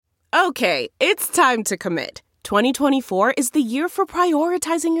Okay, it's time to commit. 2024 is the year for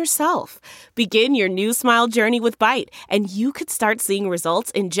prioritizing yourself. Begin your new smile journey with Byte, and you could start seeing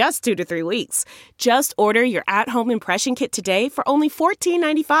results in just 2 to 3 weeks. Just order your at-home impression kit today for only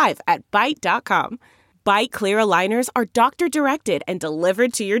 $14.95 at Byte.com. Byte Clear aligners are doctor-directed and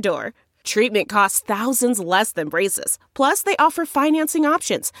delivered to your door. Treatment costs thousands less than braces. Plus, they offer financing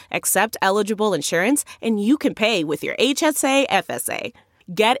options, accept eligible insurance, and you can pay with your HSA FSA.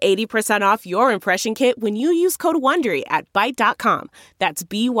 Get 80% off your impression kit when you use code WONDERY at Byte.com. That's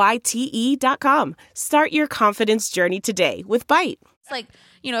BYTE.com. Start your confidence journey today with Byte. It's like,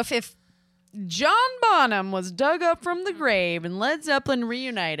 if John Bonham was dug up from the grave and Led Zeppelin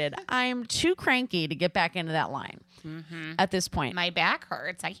reunited, I'm too cranky to get back into that line at this point. My back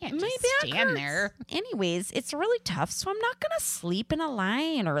hurts. I can't just stand there. Anyways, it's really tough, so I'm not going to sleep in a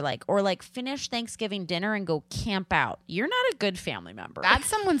line or finish Thanksgiving dinner and go camp out. You're not a good family member. That's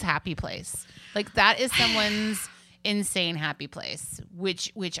someone's happy place. Like, that is someone's insane happy place,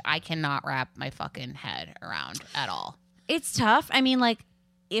 which I cannot wrap my fucking head around at all. It's tough. I mean,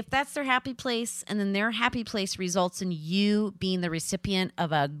 if that's their happy place and then their happy place results in you being the recipient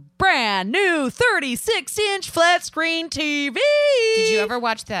of a brand new 36-inch flat screen TV. Did you ever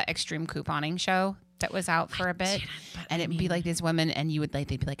watch that extreme couponing show that was out for a bit? And it'd be like these women, and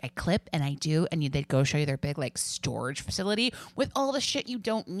they'd be like, I clip and I do, and they'd go show you their big storage facility with all the shit you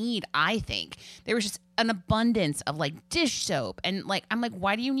don't need. I think there was just an abundance of dish soap, and I'm like,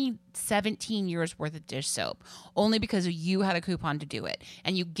 why do you need 17 years worth of dish soap? Only because you had a coupon to do it,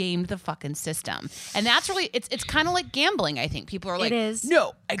 and you gamed the fucking system. And that's really it's kind of like gambling. I think people are like,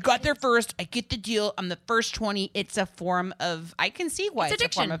 no, I got there first, I get the deal, I'm the first 20. It's a form of, I can see why it's a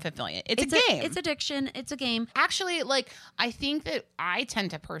form of fulfillment. It's a game. It's addiction. It's a game. Actually, I think that I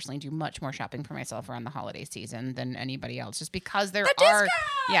tend to personally do much more shopping for myself around the holiday season than anybody else, just because there are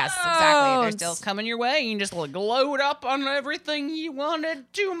yes, exactly. They're still coming your way. You can just load up on everything you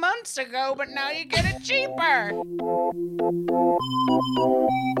wanted 2 months ago, but now you get it cheaper.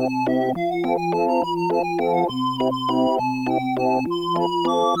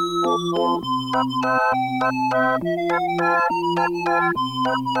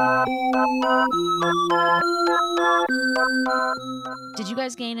 Did you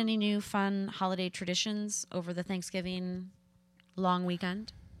guys gain any new fun holiday traditions over the Thanksgiving long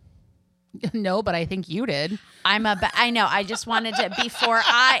weekend? No, but I think you did. I know. I just wanted to,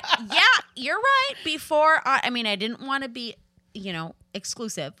 you're right. I didn't want to be,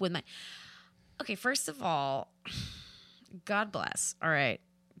 exclusive with my, okay, first of all, God bless. All right.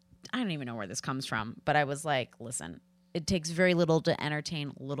 I don't even know where this comes from, but I was like, listen, it takes very little to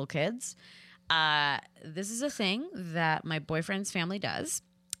entertain little kids. This is a thing that my boyfriend's family does.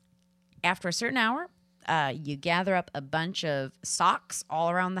 After a certain hour, you gather up a bunch of socks all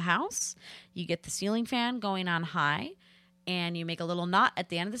around the house. You get the ceiling fan going on high, and you make a little knot at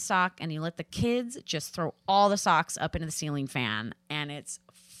the end of the sock, and you let the kids just throw all the socks up into the ceiling fan, and it's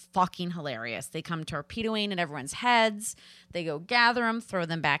fucking hilarious. They come torpedoing in everyone's heads. They go gather them, throw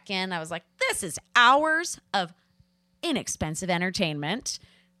them back in. I was like, this is hours of inexpensive entertainment.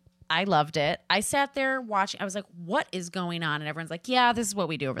 I loved it. I sat there watching. I was like, what is going on? And everyone's like, yeah, this is what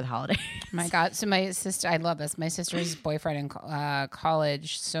we do over the holidays. My God. So my sister, I love this. My sister's boyfriend in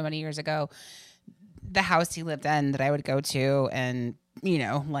college so many years ago, the house he lived in that I would go to, and,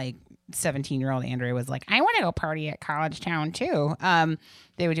 17-year-old Andrea was like, I want to go party at College Town too.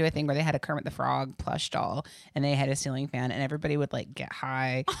 They would do a thing where they had a Kermit the Frog plush doll, and they had a ceiling fan, and everybody would get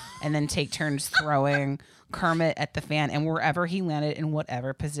high and then take turns throwing Kermit at the fan, and wherever he landed in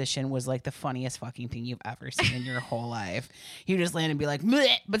whatever position was the funniest fucking thing you've ever seen in your whole life. He would just land and be like,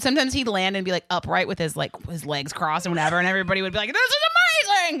 bleh. But sometimes he'd land and be upright with his his legs crossed and whatever, and everybody would be like, this is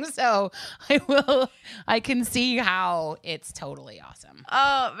amazing. So I can see how it's totally awesome.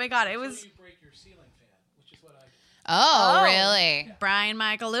 Oh my God, it was. So you break your ceiling fan, which is what I did. Oh, really? Brian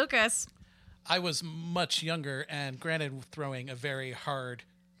Michael Lucas. I was much younger, and granted, throwing a very hard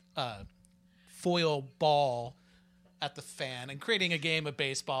foil ball at the fan and creating a game of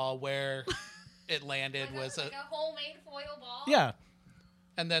baseball where it landed was a homemade foil ball. Yeah.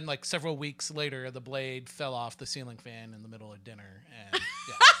 And then several weeks later, the blade fell off the ceiling fan in the middle of dinner, and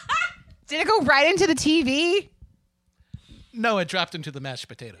yeah. Did it go right into the TV? No, it dropped into the mashed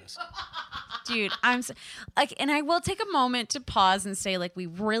potatoes. Dude, I'm and I will take a moment to pause and say, we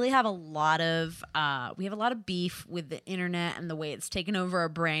really have a lot of beef with the internet and the way it's taken over our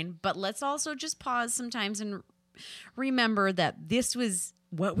brain. But let's also just pause sometimes and remember that this was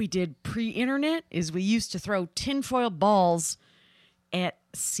what we did pre-internet. Is we used to throw tinfoil balls at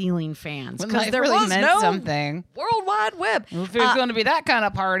ceiling fans When because life there really was meant no something. World Wide Web. Well, if it's going to be that kind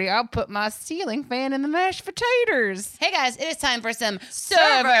of party, I'll put my ceiling fan in the mashed potatoes. Hey guys, it is time for some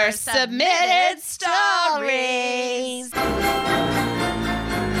server submitted stories.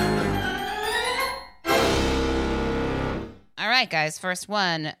 All right, guys, first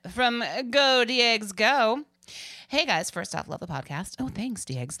one from Go Diegs Go. Hey guys, first off, love the podcast. Oh, thanks,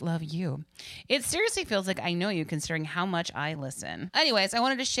 Diegs. Love you. It seriously feels like I know you considering how much I listen. Anyways, I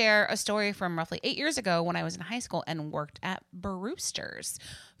wanted to share a story from roughly 8 years ago when I was in high school and worked at Brewster's.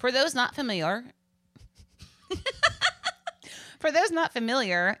 For those not familiar,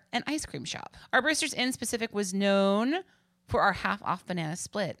 an ice cream shop. Our Brewster's in specific was known for our half-off banana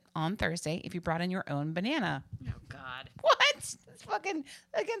split on Thursday if you brought in your own banana. Oh, God. What? It's fucking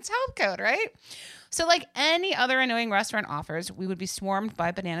against health code, right? So like any other annoying restaurant offers, we would be swarmed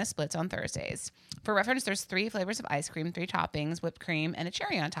by banana splits on Thursdays. For reference, there's 3 flavors of ice cream, 3 toppings, whipped cream, and a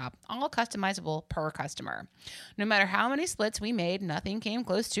cherry on top, all customizable per customer. No matter how many splits we made, nothing came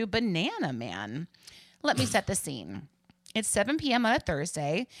close to Banana Man. Let me set the scene. It's 7 p.m. on a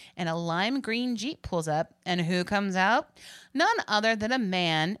Thursday, and a lime green Jeep pulls up, and who comes out? None other than a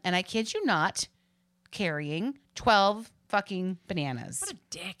man, and I kid you not, carrying 12 fucking bananas. What a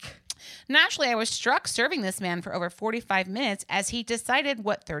dick. Naturally, I was struck serving this man for over 45 minutes as he decided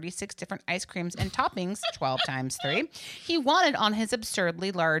what 36 different ice creams and toppings, 12 times 3, he wanted on his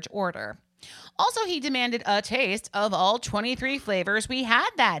absurdly large order. Also, he demanded a taste of all 23 flavors we had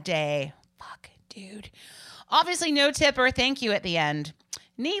that day. Fucking dude. Obviously, no tip or thank you at the end.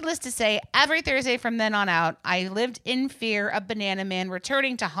 Needless to say, every Thursday from then on out, I lived in fear of Banana Man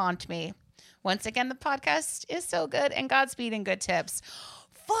returning to haunt me. Once again, the podcast is so good, and Godspeed and good tips.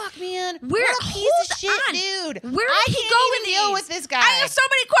 Fuck, man. What a piece of shit, dude. Where did he go in deal these? with this guy? I have so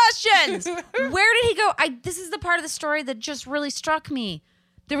many questions. Where did he go? This is the part of the story that just really struck me.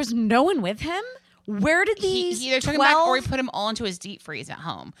 There was no one with him? Where did these he either took 12... him back or he put him all into his deep freeze at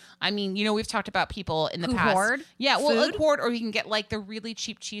home. I mean, you know, we've talked about people in the Who past. hoard Yeah, well, food? like hoard, or you can get like the really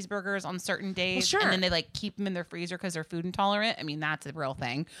cheap cheeseburgers on certain days. Well, sure. And then they like keep them in their freezer because they're food intolerant. I mean, that's a real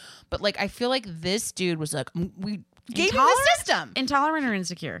thing. But like, I feel like this dude was like, we gave him the system. Intolerant or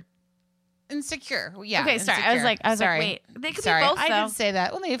insecure? Insecure. Yeah. Okay, sorry. Insecure. I was Sorry. like, wait. They could Sorry. be both, I though. did say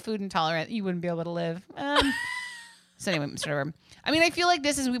that. Only if food intolerant, you wouldn't be able to live. So anyway, whatever. I mean, I feel like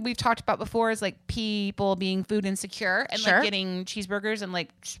this is we've talked about before is like people being food insecure and Sure. like getting cheeseburgers and like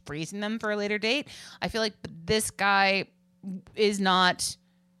freezing them for a later date. I feel like this guy is not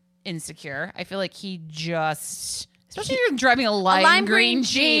insecure. I feel like he just, especially if you're driving a lime green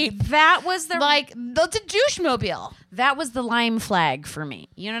Jeep. That was the Like, that's a douche mobile. That was the lime flag for me.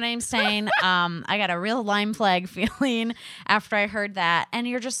 You know what I'm saying? I got a real lime flag feeling after I heard that. And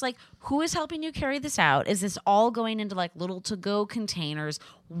you're just like, who is helping you carry this out? Is this all going into like little to-go containers?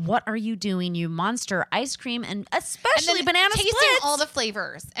 What are you doing, you monster? Ice cream and especially then banana tasting splits. all the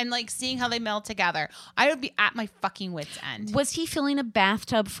flavors and like seeing how they meld together. I would be at my fucking wit's end. Was he filling a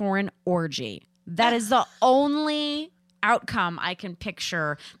bathtub for an orgy? That is the only outcome I can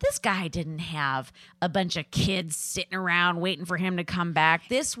picture. This guy didn't have a bunch of kids sitting around waiting for him to come back.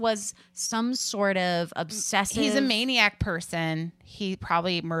 This was some sort of obsessive. He's a maniac person. He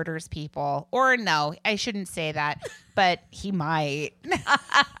probably murders people. Or no, I shouldn't say that, but he might.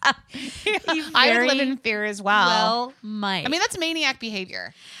 I would live in fear as well. Might. I mean, that's maniac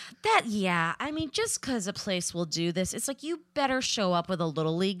behavior. Yeah. I mean, just because a place will do this, it's like you better show up with a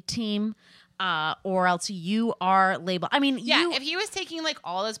little league team. Or else you are labeled. I mean, Yeah, if he was taking like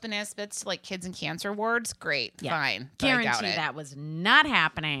all those banana splits to like kids and cancer wards, great, fine. But I guarantee doubt it. that was not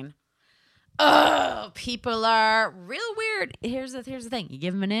happening. Oh, people are real weird. Here's the thing: you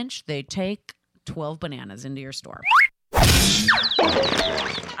give them an inch, they take 12 bananas into your store. All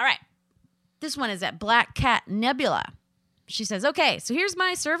right, this one is at Black Cat Nebula. She says, "Okay, so here's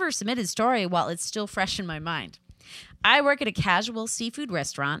my server submitted story while it's still fresh in my mind." I work at a casual seafood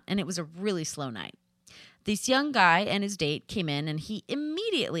restaurant, and it was a really slow night. This young guy and his date came in, and he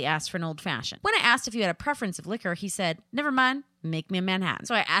immediately asked for an old-fashioned. When I asked if he had a preference of liquor, he said, "Never mind, make me a Manhattan."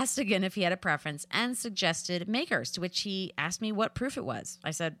 So I asked again if he had a preference and suggested Makers, to which he asked me what proof it was.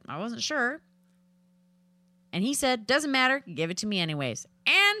 I said, I wasn't sure. And he said, "Doesn't matter, give it to me anyways.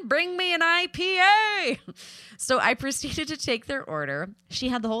 And bring me an IPA." So I proceeded to take their order. She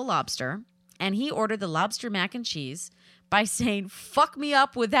had the whole lobster. And he ordered the lobster mac and cheese by saying, "Fuck me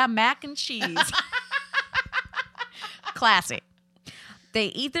up with that mac and cheese." Classy. They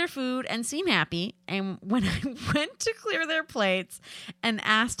eat their food and seem happy. And when I went to clear their plates and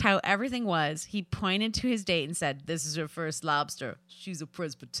asked how everything was, he pointed to his date and said, "This is her first lobster. She's a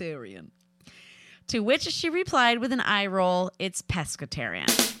Presbyterian." To which she replied with an eye roll, "It's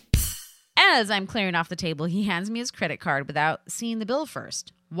pescatarian." As I'm clearing off the table, he hands me his credit card without seeing the bill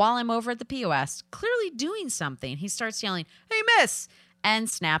first. While I'm over at the POS, clearly doing something, he starts yelling, "Hey, miss!" and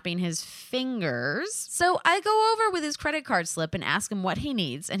snapping his fingers. So I go over with his credit card slip and ask him what he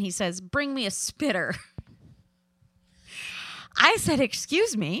needs, and he says, "Bring me a spitter." I said,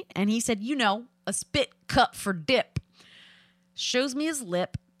 "Excuse me?" And he said, "A spit cup for dip." Shows me his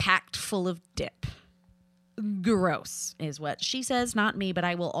lip packed full of dip. Gross is what she says, not me, but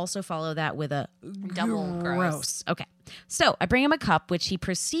I will also follow that with a Double gross. Okay. So I bring him a cup, which he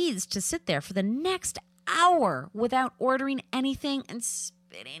proceeds to sit there for the next hour without ordering anything and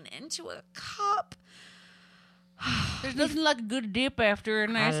spitting into a cup. There's nothing like a good dip after a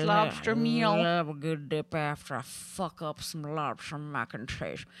nice lobster meal. I love a good dip after I fuck up some lobster mac and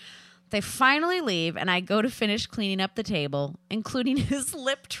cheese. They finally leave, and I go to finish cleaning up the table, including his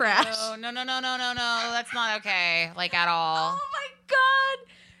lip trash. No. That's not okay, like at all. Oh my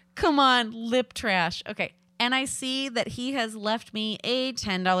God. Come on, lip trash. Okay. And I see that he has left me a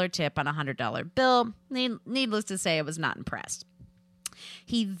 $10 tip on a $100 bill. Needless to say, I was not impressed.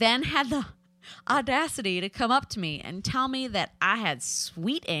 He then had the audacity to come up to me and tell me that I had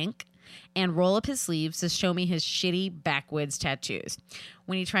sweet ink and roll up his sleeves to show me his shitty backwoods tattoos.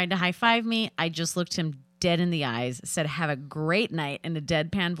 When he tried to high-five me, I just looked him dead in the eyes, said, "Have a great night," in a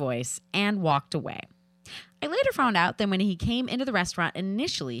deadpan voice, and walked away. I later found out that when he came into the restaurant,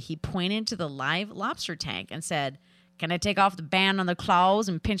 initially he pointed to the live lobster tank and said, "Can I take off the band on the claws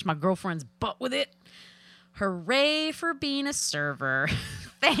and pinch my girlfriend's butt with it?" Hooray for being a server.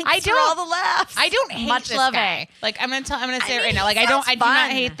 Thanks for all the laughs. I don't hate Much this love guy. it. Like I'm gonna say it right mean, now. Like he I do sounds not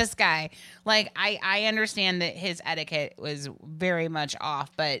fun. hate this guy. Like I understand that his etiquette was very much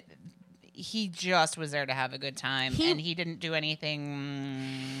off, but he just was there to have a good time, and he didn't do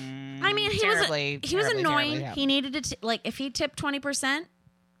anything. I mean, he was annoying. Terribly. He needed to like if he tipped 20%.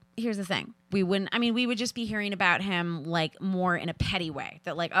 Here's the thing. We would just be hearing about him like more in a petty way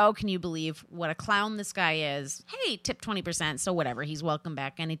that like, oh, can you believe what a clown this guy is? Hey, tip 20%. So whatever. He's welcome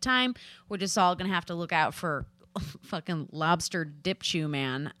back anytime. We're just all going to have to look out for fucking lobster dip chew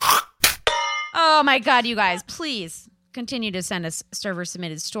man. Oh my God, you guys, please continue to send us server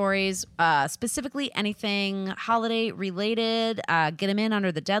submitted stories, specifically anything holiday related. Get them in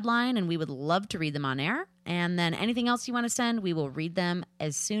under the deadline, and we would love to read them on air. And then anything else you want to send, we will read them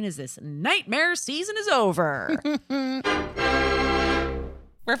as soon as this nightmare season is over.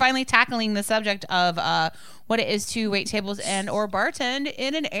 We're finally tackling the subject of what it is to wait tables and or bartend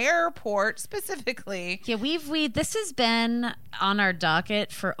in an airport specifically. Yeah, this has been on our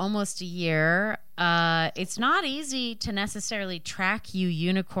docket for almost a year. It's not easy to necessarily track you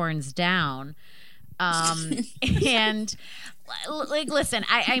unicorns down. And like, listen,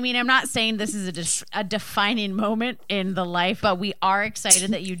 I mean, I'm not saying this is a defining moment in the life, but we are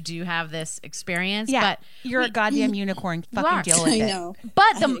excited that you do have this experience. Yeah, but you're a goddamn unicorn. Fucking deal with it. I know.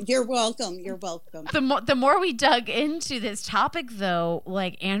 But you're welcome. You're welcome. the more we dug into this topic, though,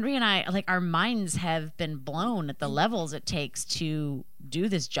 like Andrea and I, like our minds have been blown at the levels it takes to do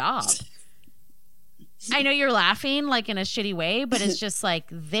this job. I know you're laughing like in a shitty way, but it's just like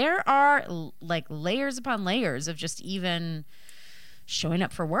there are like layers upon layers of just even showing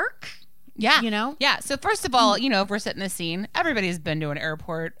up for work. Yeah. You know? Yeah. So first of all, if we're setting the scene, everybody's been to an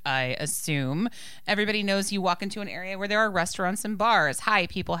airport, I assume. Everybody knows you walk into an area where there are restaurants and bars. Hi,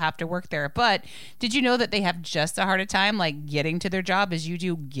 people have to work there. But did you know that they have just as hard a time like getting to their job as you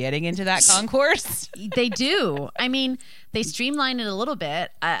do getting into that concourse? They do. I mean, they streamline it a little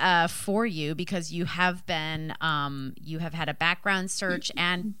bit for you because you have been, you have had a background search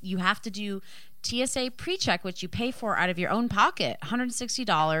and you have to do TSA pre-check, which you pay for out of your own pocket,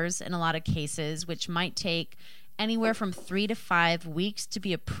 $160 in a lot of cases, which might take anywhere from 3 to 5 weeks to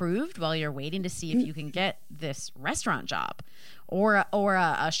be approved while you're waiting to see if you can get this restaurant job or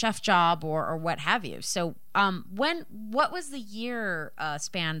a chef job or what have you. So what was the year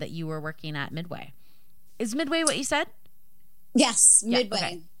span that you were working at Midway? Is Midway what you said? Yes, Yeah, Midway.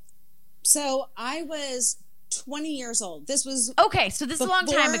 okay. So I was 20 years old. This was Okay, so this is a long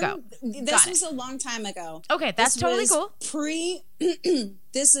time ago. This was a long time ago. Okay, that's This totally was cool.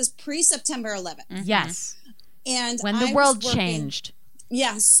 This is pre-September 11th. Yes. And When the I world was working- changed.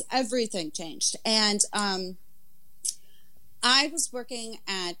 Yes, everything changed. And I was working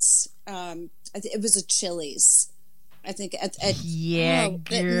at it was a Chili's. I think at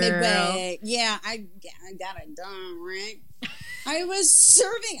Midway. Yeah, I got it done, right? I was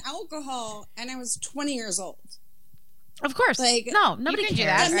serving alcohol and I was 20 years old. Of course. Like, no, nobody can do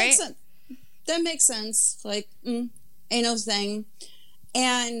cares. that, right? Makes sense. That makes sense. Like, ain't no thing.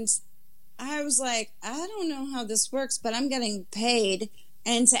 And I was like, I don't know how this works, but I'm getting paid.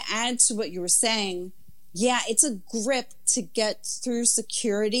 And to add to what you were saying, yeah, it's a grip to get through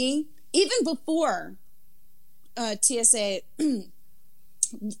security, even before TSA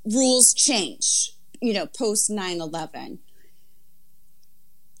rules change, post 9/11.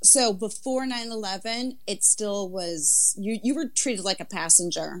 So before 9/11, it still was, you were treated like a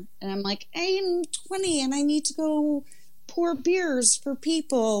passenger. And I'm like, I'm 20 and I need to go pour beers for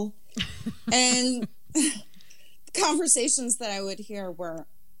people. And conversations that I would hear were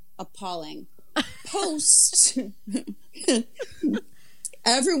appalling. Post,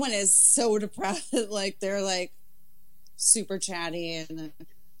 everyone is so depressed. Like, they're like super chatty. And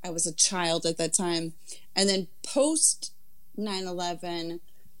I was a child at that time. And then post 9/11,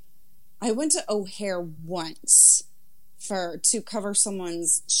 I went to O'Hare once to cover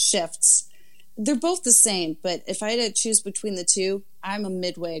someone's shifts. They're both the same, but if I had to choose between the two, I'm a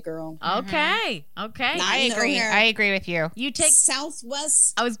Midway girl. Okay. Okay. I agree. O'Hare. I agree with you. You take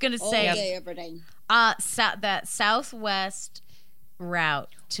Southwest. I was going to say all day, every day. that Southwest route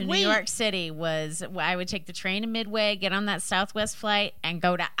to New York City was, I would take the train to Midway, get on that Southwest flight, and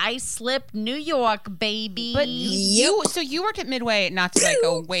go to Islip, New York, baby. But you worked at Midway, not to like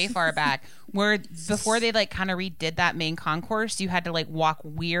go way far back, where before they like kind of redid that main concourse, you had to like walk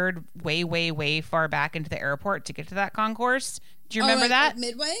weird way far back into the airport to get to that concourse. Do you remember that? At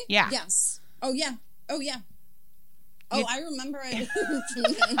Midway? Yeah. Yes. Oh yeah. Oh, I remember it.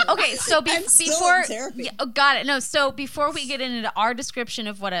 Okay, so I'm still before in therapy. got it. No, so before we get into our description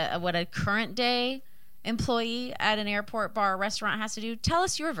of what a current day employee at an airport, bar, or restaurant has to do, tell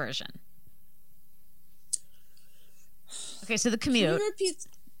us your version. Okay, so the commute. Can you repeat?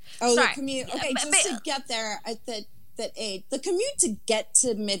 Oh, Sorry. the commute. Okay, Yeah, just to get there at that age, the commute to get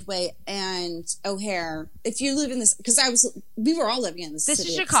to Midway and O'Hare. If you live in this, because we were all living in this. This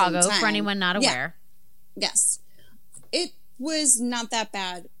city is at the same Chicago, time. for anyone not aware. Yes. It was not that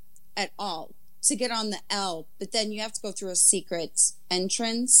bad at all to get on the L, but then you have to go through a secret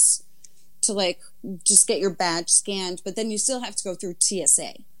entrance to like just get your badge scanned, but then you still have to go through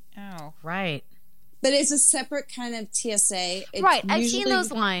TSA. Oh, Right. But it's a separate kind of TSA. It's Right. I've seen usually-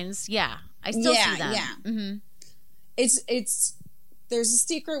 those lines. Yeah. I still see them. Yeah. Mm-hmm. It's there's a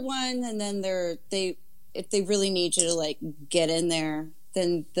secret one, and then if they really need you to like get in there,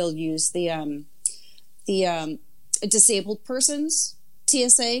 then they'll use the disabled persons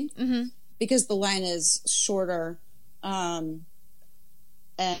TSA, because the line is shorter, and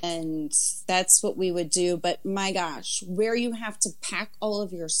that's what we would do. But my gosh, where you have to pack all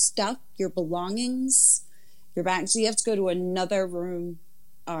of your stuff, your belongings, your bags, so you have to go to another room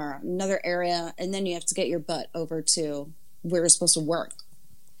or another area, and then you have to get your butt over to where you're supposed to work.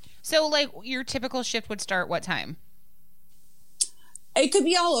 so like your typical shift would start what time? It could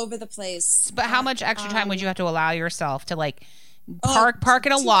be all over the place. But how much extra time would you have to allow yourself to like park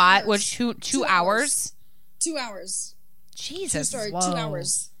in a 2 lot? hours. Which 2 hours? 2 hours. Jesus. Sorry, Whoa. 2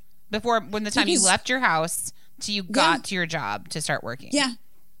 hours. Before when the time you Because- left your house till you got to your job to start working. Yeah.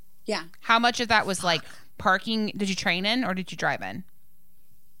 Yeah. How much of that was like parking? Did you train in or did you drive in?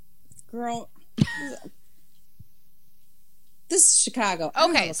 Girl. This is Chicago. I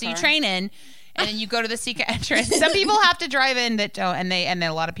don't have Okay, a so you car. train in, and then you go to the secret entrance. Some people have to drive in that don't, and then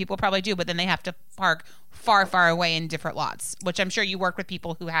a lot of people probably do, but then they have to park far away in different lots, which I'm sure you work with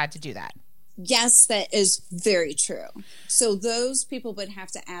people who had to do that. Yes, that is very true. So those people would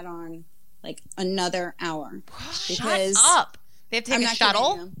have to add on like another hour. Shut up. They have to I'm take a not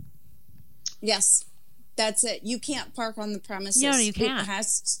shuttle. kidding you. Yes, that's it. You can't park on the premises. No, you can't. It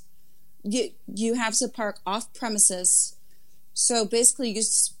has you have to park off premises. So basically, you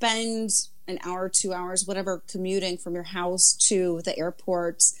spend an hour, 2 hours, whatever, commuting from your house to the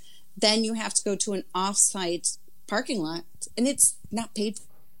airport. Then you have to go to an off-site parking lot, and it's not paid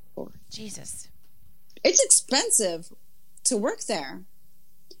for. Jesus. It's expensive to work there.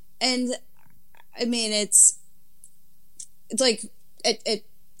 And I mean, it's like at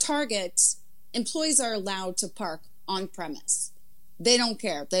Target, employees are allowed to park on premise. They don't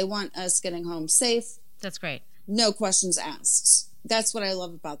care. They want us getting home safe. That's great. No questions asked. That's what I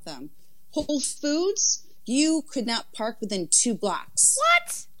love about them. Whole Foods, you could not park within 2 blocks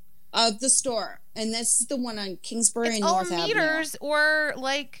What? of the store. And this is the one on Kingsbury It's and all North Avenue. meters or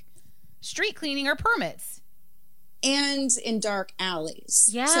like street cleaning or permits. And in dark alleys.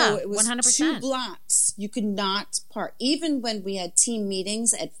 Yeah, so it was 100%. 2 blocks. You could not park. Even when we had team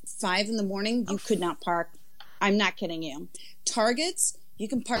meetings at 5 in the morning, you could not park. I'm not kidding you. Targets, you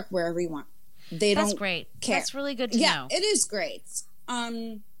can park wherever you want. They That's don't great. care. That's really good to Yeah, know. it is great.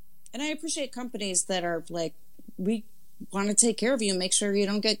 And I appreciate companies that are like, we want to take care of you and make sure you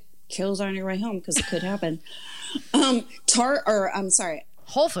don't get kills on your way home because it could happen. Whole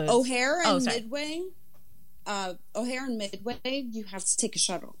Foods. O'Hare and Midway. O'Hare and Midway, you have to take a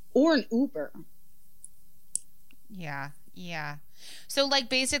shuttle or an Uber. Yeah. So, like,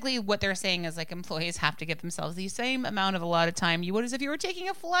 basically what they're saying is, like, employees have to give themselves the same amount of allotted time you would as if you were taking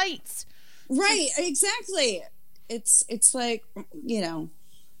a flight. Right, exactly. It's like,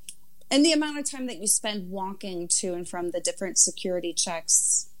 and the amount of time that you spend walking to and from the different security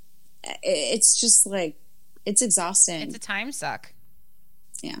checks, it's just like, it's exhausting. It's a time suck.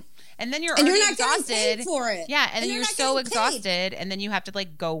 Yeah. And then you're not exhausted. getting paid for it. Yeah, and then you're so exhausted, paid. and then you have to,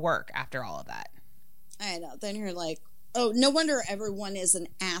 like, go work after all of that. I know. Then you're like, oh, no wonder everyone is an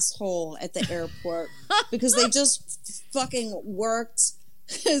asshole at the airport because they just fucking worked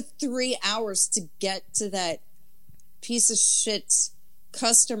 3 hours to get to that piece of shit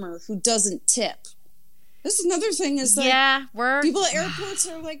customer who doesn't tip. This is another thing is like, people at airports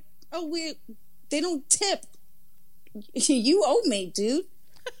are like, oh, they don't tip. You owe me, dude.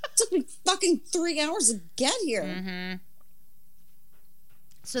 It took me fucking 3 hours to get here. Mm-hmm.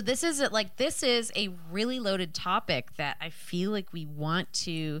 So this is a really loaded topic that I feel like we want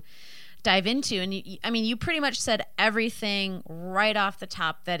to dive into. And you pretty much said everything right off the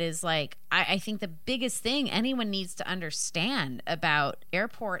top that is like, I think the biggest thing anyone needs to understand about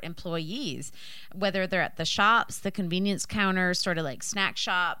airport employees, whether they're at the shops, the convenience counters, sort of like snack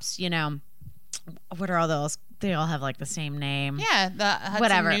shops, what are all those? They all have like the same name. Yeah, the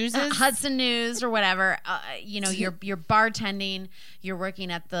Hudson News or whatever. You're bartending, you're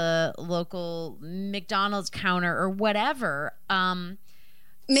working at the local McDonald's counter or whatever.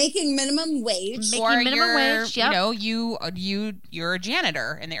 Making minimum wage. Yep. You're a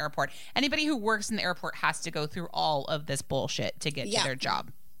janitor in the airport. Anybody who works in the airport has to go through all of this bullshit to get to their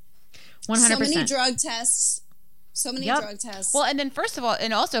job. 100%. So many drug tests. Well, and then first of all,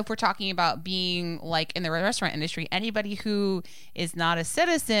 and also if we're talking about being like in the restaurant industry, anybody who is not a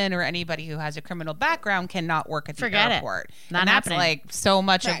citizen or anybody who has a criminal background cannot work at the airport. Not and happening. That's like so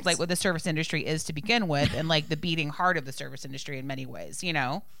much of like what the service industry is to begin with, and like the beating heart of the service industry in many ways,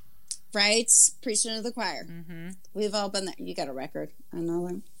 Right? Preaching to the choir. Mm-hmm. We've all been there. You got a record. I know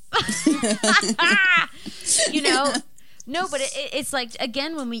them. No, but it's like,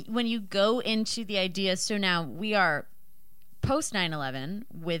 again, when you go into the idea, so now we are post 9/11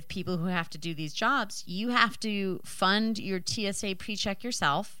 with people who have to do these jobs. You have to fund your TSA pre-check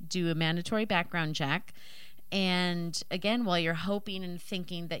yourself, do a mandatory background check. And again, while you're hoping and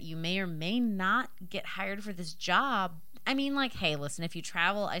thinking that you may or may not get hired for this job, I mean, like, hey, listen, if you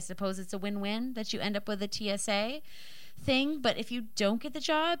travel, I suppose it's a win-win that you end up with a TSA thing, but if you don't get the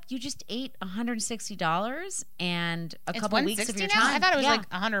job, you just ate $160 and a couple weeks of your time. I thought it was like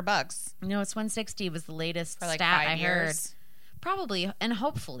 $100. No, it's $160 was the latest for like stat 5 I years. heard. Probably and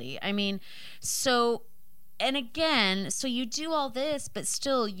hopefully. I mean, so you do all this, but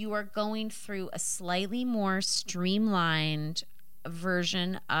still you are going through a slightly more streamlined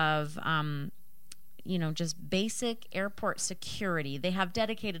version of just basic airport security. They have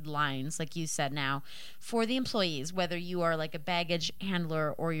dedicated lines, like you said now, for the employees, whether you are like a baggage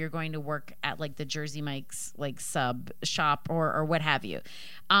handler or you're going to work at like the Jersey Mike's like sub shop or what have you.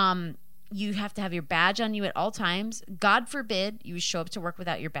 You have to have your badge on you at all times. God forbid you show up to work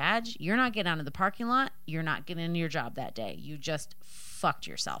without your badge. You're not getting out of the parking lot. You're not getting into your job that day. You just fucked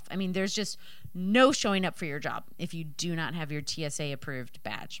yourself. I mean, there's just no showing up for your job if you do not have your TSA approved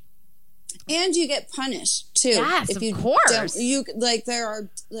badge. And you get punished too. Yes, if you of course. There are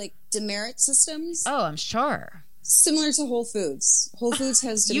like demerit systems. Oh, I'm sure. Similar to Whole Foods. Whole Foods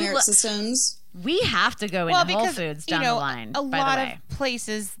has demerit systems. We have to go into Whole Foods down the line. A lot of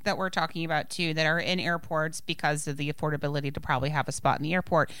places that we're talking about too that are in airports because of the affordability to probably have a spot in the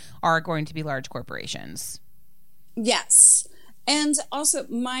airport are going to be large corporations. Yes. And also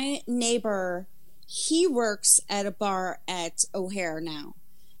my neighbor, he works at a bar at O'Hare now.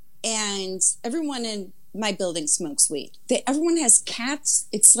 And everyone in my building smokes weed. Everyone has cats.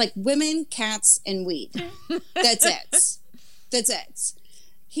 It's like women, cats, and weed. That's it. That's it.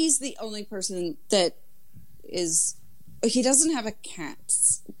 He's the only person that is. He doesn't have a cat,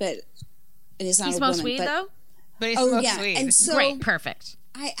 and he's not. He smokes weed though. But he smokes weed. And so great, perfect.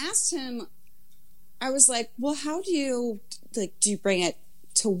 I asked him. I was like, "Well, how do you do you bring it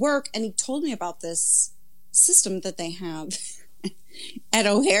to work?" And he told me about this system that they have at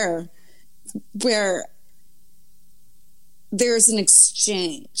O'Hare, where there's an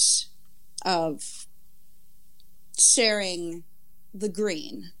exchange of sharing the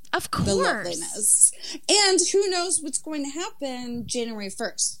green, of course, the loveliness, and who knows what's going to happen January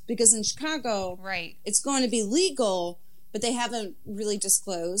 1st? Because in Chicago, right, it's going to be legal but they haven't really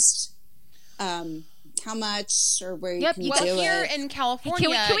disclosed how much or where you Yep, can Well, do here it. in California,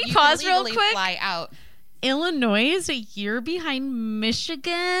 Can we you pause can real legally quick? fly out. Illinois is a year behind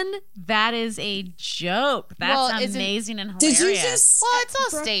Michigan. That is a joke. Well, That's isn't- amazing and Did hilarious. you just? Well, it's all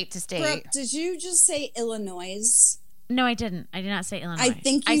Brooke- state to state. Brooke, did you just say Illinois? No, I didn't. I did not say Illinois. I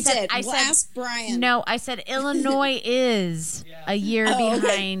think you said, did. I We'll said, ask Brian. No, I said Illinois is a year Oh, okay.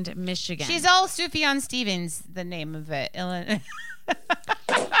 behind Michigan. She's all Sufjan Stevens, the name of it.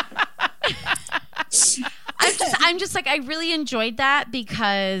 I'm just like, I really enjoyed that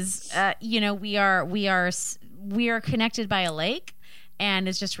because we are connected by a lake, and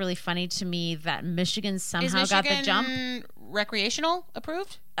it's just really funny to me that Michigan somehow got the jump. Recreational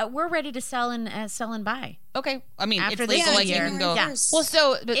approved? We're ready to sell and buy. Okay. I mean, After it's this legal. Like year. you can go. Yeah. Well,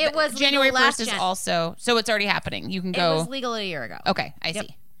 so It was January legal last 1st is Jan- also, so it's already happening. You can It go. was legal a year ago. Okay, I Yep.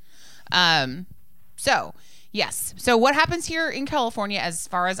 see. So yes. So what happens here in California, as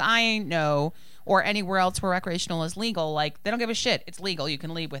far as I know, or anywhere else where recreational is legal, like they don't give a shit. It's legal. You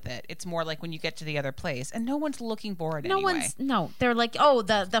can leave with it. It's more like when you get to the other place, and no one's looking for it anyway. They're like, oh,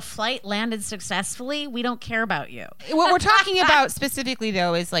 the flight landed successfully. We don't care about you. What we're talking about specifically,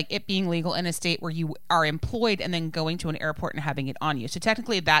 though, is like it being legal in a state where you are employed and then going to an airport and having it on you. So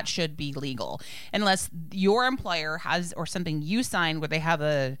technically, that should be legal, unless your employer has or something you signed where they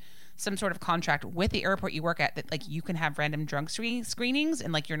have some sort of contract with the airport you work at that like you can have random drug screenings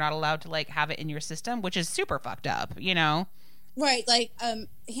and like you're not allowed to like have it in your system, which is super fucked up, you know? Right, like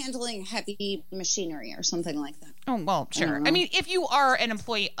handling heavy machinery or something like that. Oh, well, sure. I mean, if you are an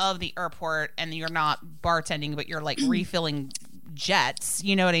employee of the airport and you're not bartending, but you're like refilling jets,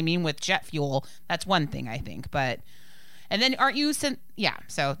 you know what I mean, with jet fuel, that's one thing, I think. But, and then aren't you, yeah,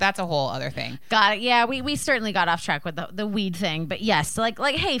 so that's a whole other thing. Got it. Yeah, we certainly got off track with the weed thing, but yes, like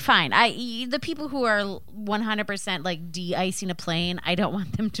hey, fine. The people who are 100% like de-icing a plane, I don't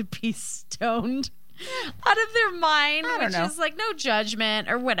want them to be stoned out of their mind, which is like no judgment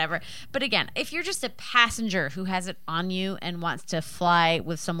or whatever. But again, if you're just a passenger who has it on you and wants to fly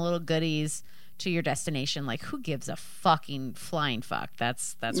with some little goodies to your destination, like who gives a fucking flying fuck?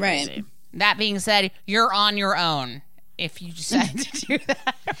 That's Right. crazy. That being said, you're on your own if you decide to do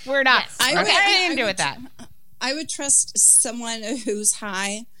that. We're not. Yes. I would- anything to do I with that. I would trust someone who's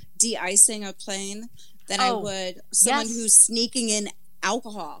high de-icing a plane than I would someone yes. who's sneaking in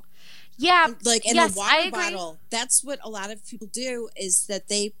alcohol. Yeah, Like in yes, a I water agree. bottle. That's what a lot of people do is that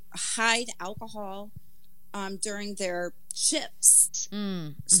they hide alcohol during their shifts.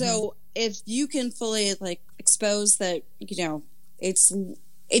 So if you can fully like expose that,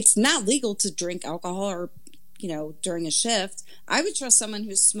 it's not legal to drink alcohol or during a shift, I would trust someone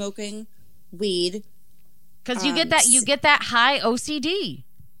who's smoking weed. Because you get that high OCD.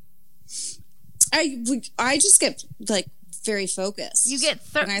 I just get like very focused. You get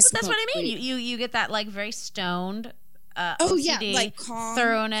when I that's what I smoke mean. weed. You get that like very stoned Oh, yeah, OCD, like calm.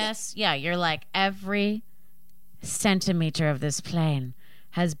 thoroughness. Yeah, you're like every centimeter of this plane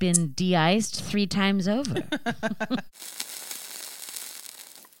has been de-iced 3 times over.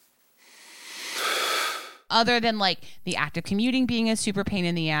 Other than like the act of commuting being a super pain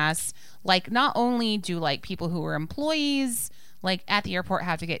in the ass, like not only do like people who are employees like at the airport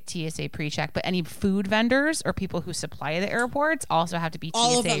have to get TSA pre-check, but any food vendors or people who supply the airports also have to be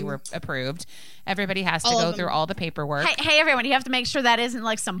All of TSA them. Approved. Everybody has to All go of through them. all the paperwork. hey, everyone, you have to make sure that isn't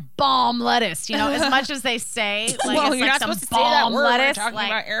like some bomb lettuce, as much as they say. Like, Well, it's you're like not some supposed to say that bomb word. We're lettuce. talking like,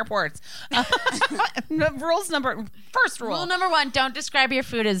 about airports. First rule. rule number 1, don't describe your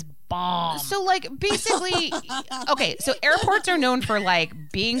food as bomb. So, like, basically, okay, so airports are known for,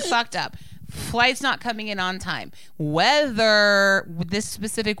 like, being fucked up. Flights not coming in on time. Weather this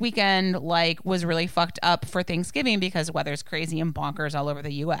specific weekend, like, was really fucked up for Thanksgiving because weather's crazy and bonkers all over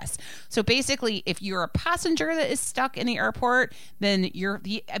the U.S. So, basically, if you're a passenger that is stuck in the airport, then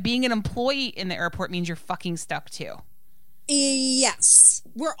being an employee in the airport means you're fucking stuck, too. Yes.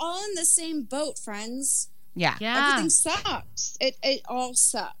 We're all in the same boat, friends. Yeah. Everything sucks. It all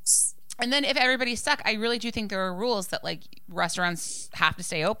sucks. And then if everybody's stuck, I really do think there are rules that like restaurants have to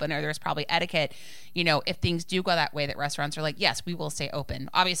stay open, or there's probably etiquette, if things do go that way, that restaurants are like, yes, we will stay open.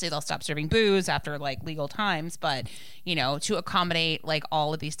 Obviously they'll stop serving booze after like legal times, but to accommodate like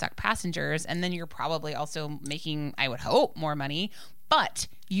all of these stuck passengers. And then you're probably also making, I would hope, more money, but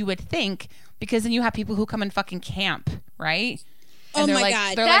you would think, because then you have people who come and fucking camp, right? And Oh they're my like,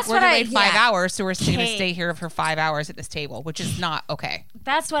 God. They're That's like, we're what delayed 5 yeah. hours, so we're going to Kate. stay here for 5 hours at this table, which is not okay.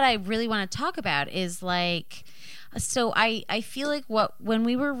 That's what I really want to talk about is like, so I feel like when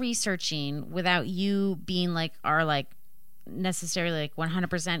we were researching without you being like our like necessarily like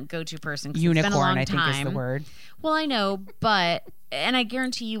 100% go-to person. 'Cause it's been a Unicorn, long I think, is the time. word. Well, I know, but, and I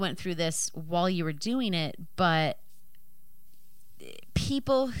guarantee you went through this while you were doing it, but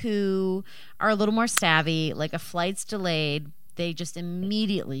people who are a little more savvy, like a flight's delayed, they just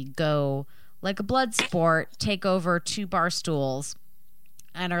immediately go like a blood sport, take over 2 bar stools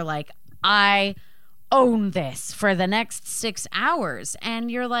and are like, I own this for the next 6 hours. And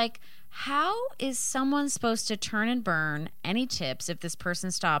you're like, how is someone supposed to turn and burn any tips if this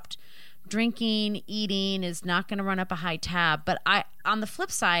person stopped drinking, eating, is not going to run up a high tab? But on the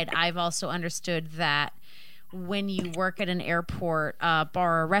flip side, I've also understood that when you work at an airport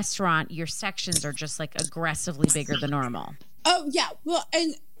bar or restaurant, your sections are just like aggressively bigger than normal. Oh yeah. Well,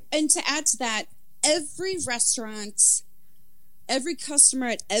 and to add to that, every customer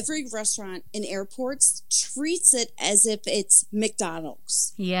at every restaurant in airports treats it as if it's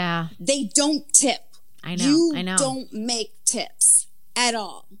McDonald's. Yeah. They don't tip. I know. I know. You don't make tips at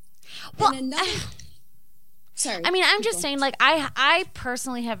all. Well, sorry. I mean, I'm just saying, like, I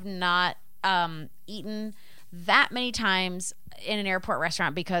personally have not eaten that many times in an airport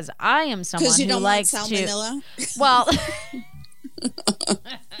restaurant because I am someone who likes want salmonella? Well,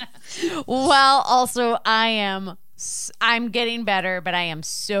 well, also I'm getting better, but I am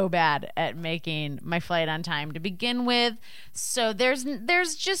so bad at making my flight on time to begin with. So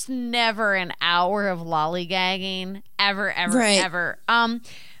there's just never an hour of lollygagging ever, Right. ever.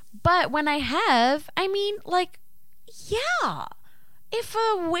 But when I have, I mean, like, yeah. If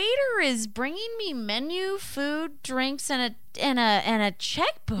a waiter is bringing me menu, food, drinks, and a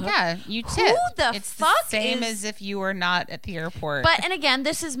checkbook, Yeah, you tip. Who the it's fuck the same is- as if you were not at the airport. But, and again,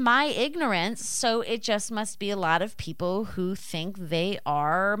 this is my ignorance, so it just must be a lot of people who think they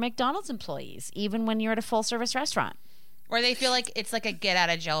are McDonald's employees, even when you're at a full-service restaurant. or they feel like it's like a get out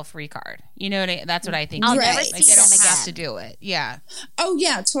of jail free card. You know what that's what I think. I'll too. never Like see they don't them have again. to do it. Yeah. Oh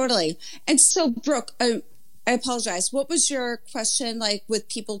yeah, totally. And so, Brooke, I apologize. What was your question, like, with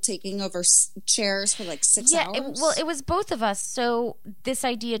people taking over chairs for like 6 hours? Well, it was both of us. So this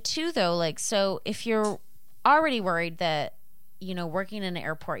idea too, though, like, so if you're already worried that, you know, working in an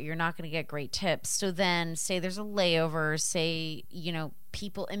airport, you're not going to get great tips. So then say there's a layover, say, you know,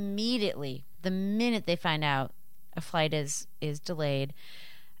 people immediately, the minute they find out a flight is delayed,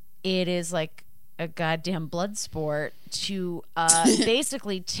 it is like a goddamn blood sport to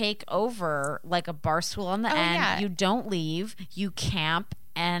basically take over like a bar stool on the end. yeah. You don't leave, you camp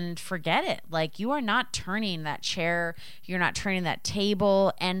and forget it. Like, you are not turning that chair, you're not turning that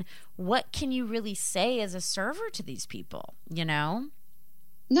table. And what can you really say as a server to these people, you know?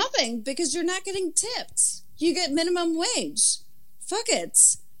 Nothing, because you're not getting tipped. You get minimum wage. Fuck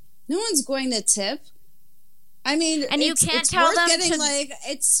it. No one's going to tip. I mean, And you can't tell worth them getting to- like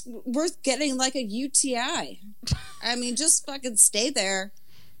it's worth getting like a UTI. I mean, just fucking stay there.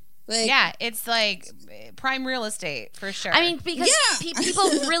 Like, Yeah, it's like prime real estate for sure. I mean, because Yeah. people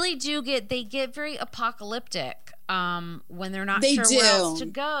really do get very apocalyptic when they're not They sure where else do.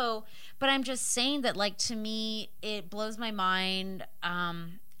 to go. But I'm just saying that, like, to me, it blows my mind.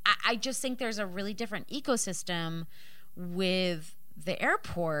 I just think there's a really different ecosystem with the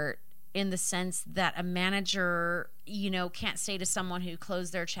airport, in the sense that a manager, you know, can't say to someone who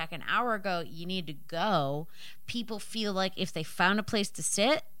closed their check an hour ago, you need to go. People feel like if they found a place to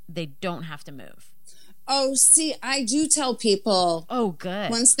sit, they don't have to move. oh, see, I do tell people Oh, good.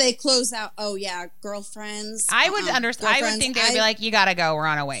 once they close out. Oh yeah, girlfriends. I would understand. I would girlfriends. think they would be like, you got to go. We're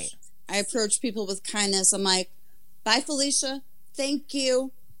on a wait. I approach people with kindness. I'm like, bye, Felicia. Thank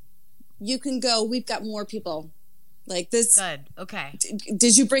you. You can go. We've got more people. Like this. Good. Okay.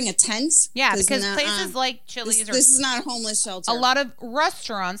 Did you bring a tent? Yeah, because no, places like Chili's this is not a homeless shelter. a lot of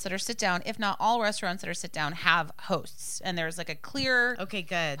restaurants that are sit down, if not all restaurants that are sit down, have hosts, and there's like a clear Okay,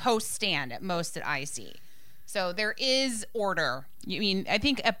 good. host stand at most that I see. So there is order. I mean, I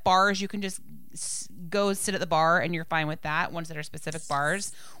think at bars you can just go sit at the bar and you're fine with that. Ones that are specific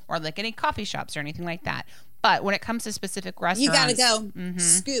bars, or like any coffee shops or anything like that. But when it comes to specific restaurants, you gotta go.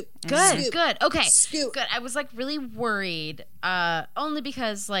 Scoop. Good. Scoop. Good. Okay. Scoop. Good. I was like really worried, only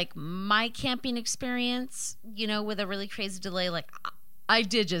because like my camping experience, you know, with a really crazy delay, like I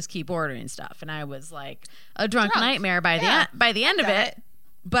did just keep ordering stuff, and I was like a drunk nightmare by the end of Done it.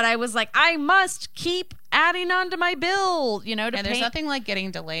 But I was like, I must keep adding on to my bill, you know, to And there's pay. nothing like getting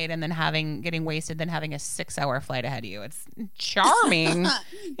delayed and then getting wasted, than having a 6-hour flight ahead of you. It's charming.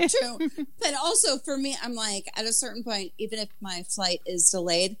 True. But also for me, I'm like, at a certain point, even if my flight is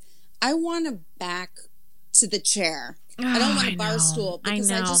delayed, I want to back to the chair. I don't want a bar stool,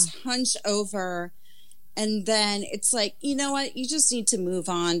 because I just hunch over And then it's like, you know what? You just need to move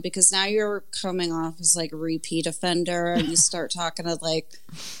on because now you're coming off as like a repeat offender and you start talking to like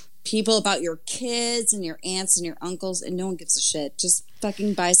people about your kids and your aunts and your uncles and no one gives a shit. Just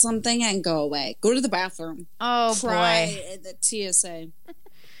fucking buy something and go away. Go to the bathroom. Oh, Cry boy. at the TSA.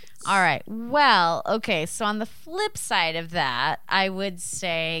 All right. Well, okay. So on the flip side of that, I would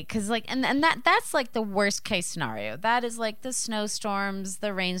say, because like, and that's like the worst case scenario. That is like the snowstorms,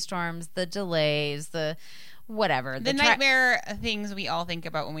 the rainstorms, the delays, the whatever. The nightmare things we all think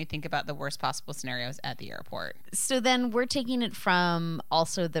about when we think about the worst possible scenarios at the airport. So then we're taking it from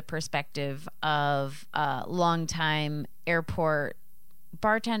also the perspective of longtime airport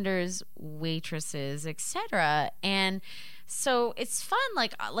bartenders, waitresses, etc. And so it's fun,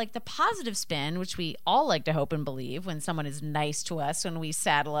 like the positive spin, which we all like to hope and believe when someone is nice to us when we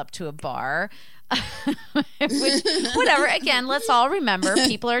saddle up to a bar. Which, whatever. Again, let's all remember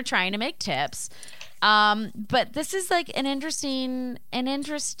people are trying to make tips. But this is like an interesting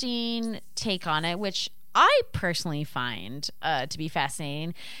take on it, which I personally find to be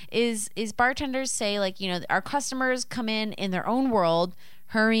fascinating. Is bartenders say like, you know, our customers come in their own world,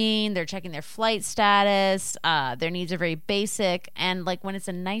 hurrying, they're checking their flight status, their needs are very basic, and like when it's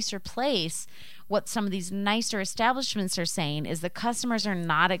a nicer place, what some of these nicer establishments are saying is the customers are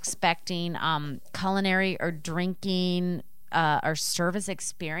not expecting culinary or drinking or service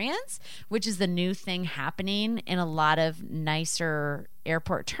experience, which is the new thing happening in a lot of nicer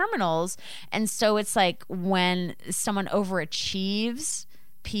airport terminals. And so it's like when someone overachieves,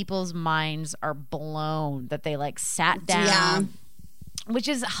 people's minds are blown that they like sat down. Yeah. Which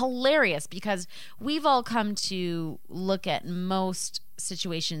is hilarious because we've all come to look at most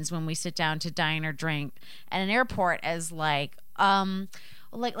situations when we sit down to dine or drink at an airport as like a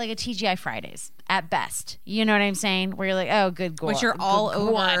TGI Fridays at best. You know what I'm saying? Where you're like, oh, good God. Which are all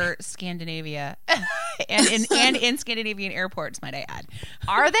over Scandinavia and in Scandinavian airports, might I add.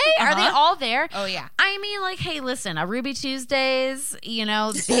 Are they? Are they all there? Oh, yeah. I mean, like, hey, listen, a Ruby Tuesdays, you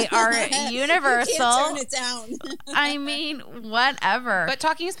know, they are universal. You can't turn it down. I mean, whatever. But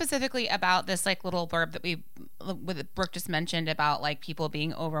talking specifically about this, like, little blurb that Brooke just mentioned about like people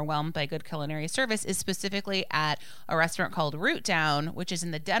being overwhelmed by good culinary service is specifically at a restaurant called Root Down, which is in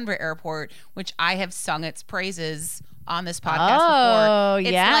the Denver airport, which I have sung its praises on this podcast before.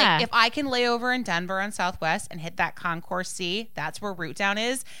 It's like if I can lay over in Denver on Southwest and hit that Concourse C, that's where Root Down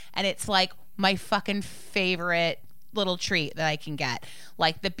is, and it's like my fucking favorite little treat that I can get.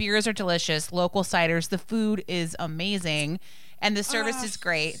 Like the beers are delicious, local ciders, the food is amazing. And the service is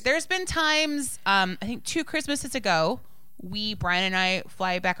great. There's been times, I think 2 Christmases ago, Brian and I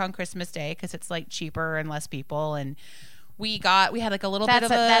fly back on Christmas Day because it's like cheaper and less people. And we had like a little bit of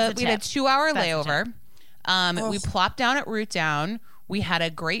we had a 2-hour layover. We plopped down at Root Down. We had a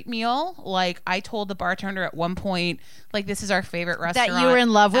great meal. Like I told the bartender at one point, like this is our favorite restaurant. That you were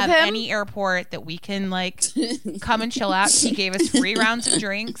in love with him? Any airport that we can like come and chill out. He gave us free rounds of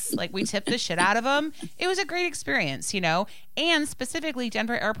drinks. Like we tipped the shit out of him. It was a great experience, you know. And specifically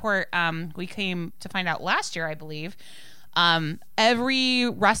Denver Airport, we came to find out last year, I believe. Every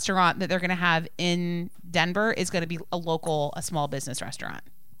restaurant that they're going to have in Denver is going to be a small business restaurant.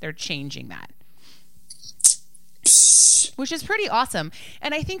 They're changing that. Which is pretty awesome.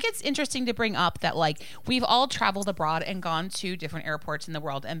 And I think it's interesting to bring up that like we've all traveled abroad and gone to different airports in the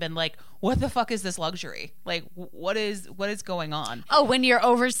world and been like, what the fuck is this luxury? Like what is going on? Oh, when you're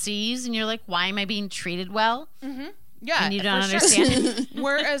overseas and you're like, why am I being treated well? Mm-hmm. Yeah. And you don't understand.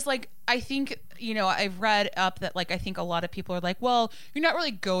 Whereas like I think, you know, I've read up that like I think a lot of people are like, well, you're not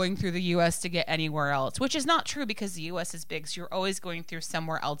really going through the US to get anywhere else, which is not true because the US is big, so you're always going through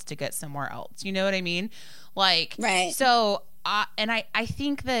somewhere else to get somewhere else. You know what I mean? Like, right. So and I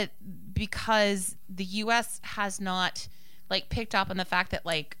think that because the US has not like picked up on the fact that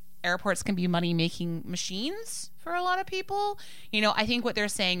like airports can be money making machines for a lot of people. You know, I think what they're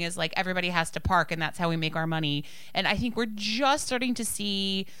saying is like everybody has to park and that's how we make our money. And I think we're just starting to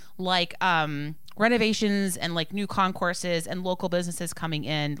see like renovations and like new concourses and local businesses coming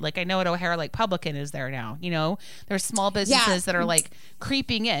in. Like I know at O'Hare, like Publican is there now, you know, there's small businesses that are like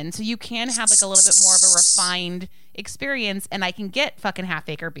creeping in. So you can have like a little bit more of a refined experience and I can get fucking Half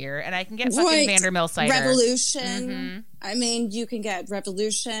Acre beer and I can get fucking Vandermill cider. Revolution. Mm-hmm. I mean, you can get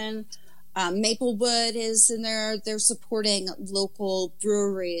Revolution. Maplewood is in there. They're supporting local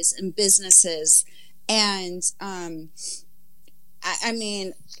breweries and businesses. And I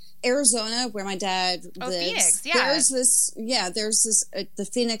mean, Arizona, where my dad lives, Phoenix, there's this the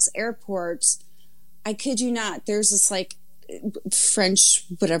Phoenix airport. I kid you not. There's this like French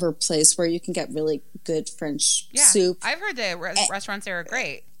whatever place where you can get really good French soup. I've heard the restaurants there are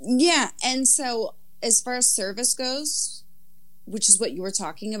great. Yeah, and so as far as service goes, which is what you were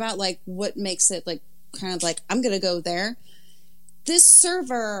talking about, like what makes it like kind of like I'm gonna go there. This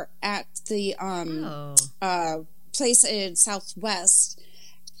server at the place in Southwest,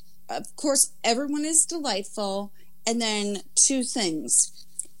 of course, everyone is delightful. And then 2 things.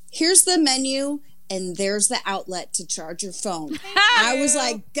 Here's the menu, and there's the outlet to charge your phone. I was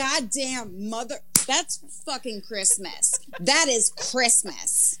like, God damn, mother, that's fucking Christmas. That is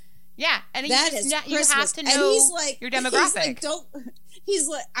Christmas. Yeah, and That you, is you Christmas. have to know And he's like, your demographic. He's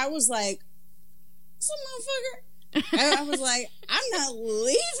like, I was like, some motherfucker. And I was like, I'm not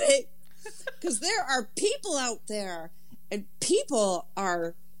leaving. Because there are people out there, and people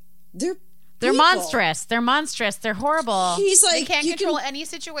are, they're people. monstrous. They're monstrous. They're horrible. He's like, They can't you control can, any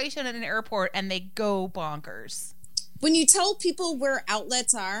situation at an airport, and they go bonkers. when you tell people where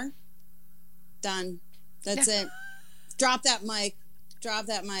outlets are, done. That's it. Drop that mic. Drop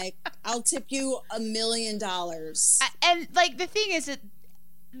that mic. I'll tip you $1 million. And like the thing is that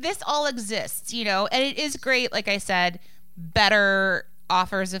this all exists, you know, and it is great. Like I said, better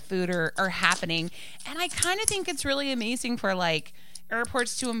offers of food are happening, and I kind of think it's really amazing for like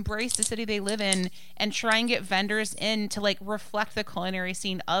airports to embrace the city they live in and try and get vendors in to like reflect the culinary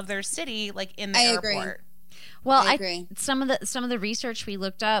scene of their city, like in the airport. Agree. Well, I agree. Some of the research we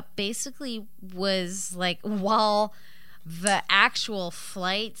looked up basically was like, while the actual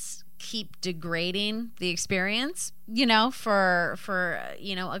flights keep degrading the experience, you know, for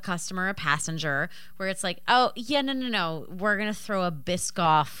you know, a customer, a passenger, where it's like, oh yeah, no, we're gonna throw a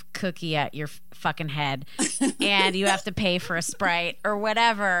Biscoff cookie at your fucking head, and you have to pay for a Sprite or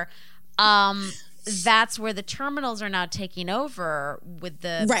whatever. That's where the terminals are now taking over with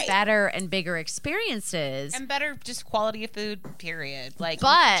the better and bigger experiences. And better just quality of food, period. Like,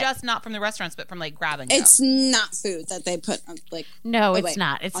 But- just not from the restaurants, but from like grab and go. It's not food that they put on, like. No, it's wait.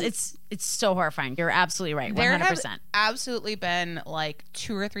 not. It's so horrifying. You're absolutely right. 100%. There have absolutely been like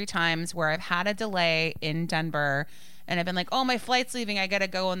 2 or 3 times where I've had a delay in Denver, and I've been like, oh, my flight's leaving, I gotta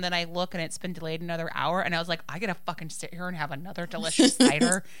go, and then I look and it's been delayed another hour, and I was like, I gotta fucking sit here and have another delicious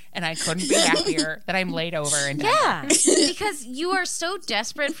cider, and I couldn't be happier that I'm laid over in Denver. Yeah, because you are so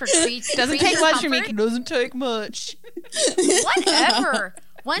desperate for treats. Doesn't take much for me. Doesn't take much. Whatever.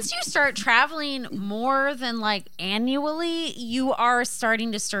 Once you start traveling more than like annually, you are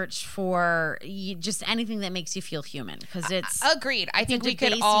starting to search for just anything that makes you feel human, because it's agreed. I think a we could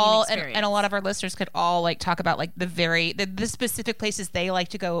debasing all, and experience. a lot of our listeners could all like talk about like the specific places they like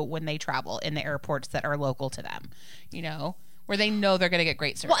to go when they travel in the airports that are local to them, you know, where they know they're going to get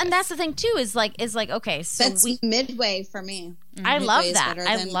great service. well, and that's the thing too, is like okay, so That's Midway for me. I Midway love is that. better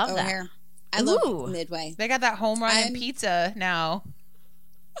I than love that. O'Hare. I Ooh. love Midway. They got that home run in I'm- pizza now.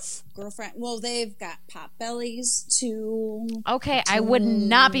 Girlfriend. Well, they've got Potbellies too. Okay, I would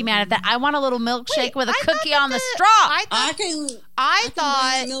not be mad at that. I want a little milkshake with a I thought cookie that on the straw. I can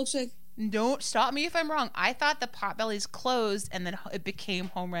thought bring a milkshake. don't stop me if I'm wrong. I thought the Potbellies closed and then it became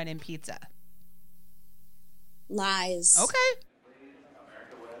home run in pizza. Lies. Okay.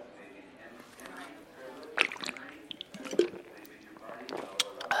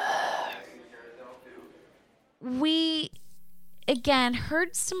 We again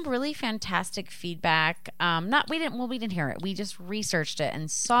heard some really fantastic feedback. We didn't hear it. We just researched it and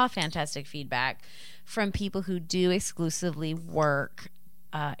saw fantastic feedback from people who do exclusively work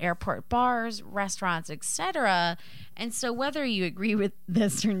airport bars, restaurants, etc. And so, whether you agree with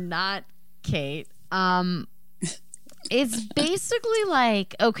this or not, Kate, it's basically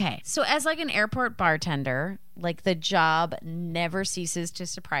like, okay, so as like an airport bartender, like the job never ceases to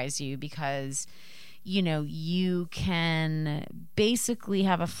surprise you, because you know, you can basically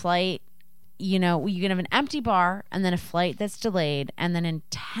have a flight, you know, you can have an empty bar and then a flight that's delayed, and then in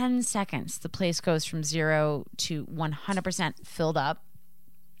 10 seconds the place goes from 0 to 100% filled up.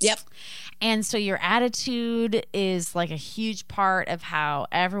 Yep. And so your attitude is like a huge part of how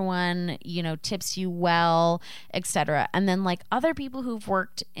everyone, you know, tips you well, etc. And then like other people who've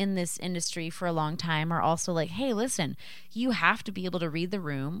worked in this industry for a long time are also like, hey, listen, you have to be able to read the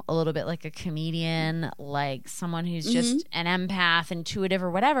room a little bit like a comedian, like someone who's just an empath, intuitive or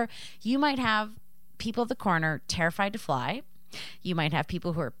whatever. You might have people at the corner terrified to fly. You might have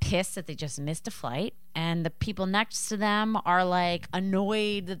people who are pissed that they just missed a flight, and the people next to them are like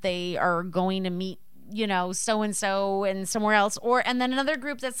annoyed that they are going to meet, you know, so-and-so and somewhere else, and then another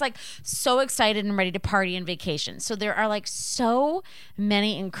group that's like so excited and ready to party and vacation. So there are like so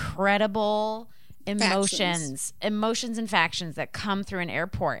many incredible emotions and factions that come through an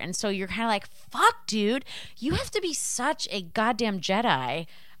airport. And so you're kind of like, fuck, dude, you have to be such a goddamn Jedi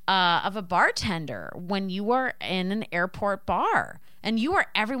of a bartender when you are in an airport bar. And you are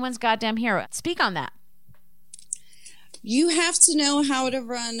everyone's goddamn hero. Speak on that. You have to know how to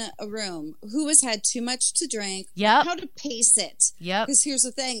run a room. Who has had too much to drink? Yep. How to pace it. Yep. Because here's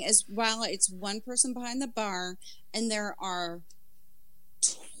the thing: is while it's one person behind the bar, and there are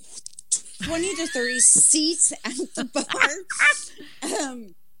 20 to 30 seats at the bar,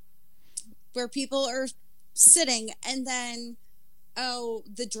 where people are sitting, and then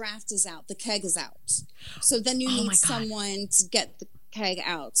the draft is out, the keg is out. So then you need someone to get the keg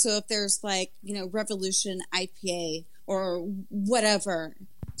out. So if there's like, Revolution IPA or whatever,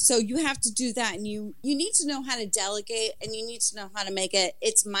 so you have to do that, and you need to know how to delegate, and you need to know how to make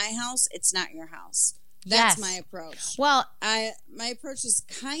it's my house, it's not your house. That's my approach. Well, my approach is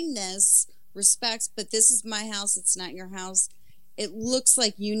kindness, respect, but this is my house, it's not your house. It looks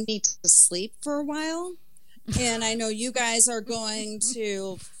like you need to sleep for a while. And I know you guys are going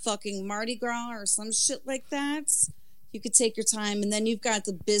to fucking Mardi Gras or some shit like that. You could take your time. And then you've got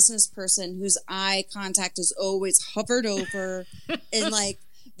the business person whose eye contact is always hovered over and like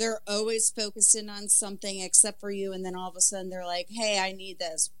they're always focused in on something except for you. And then all of a sudden they're like, hey, I need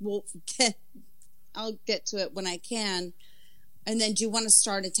this. Well, I'll get to it when I can. And then do you want to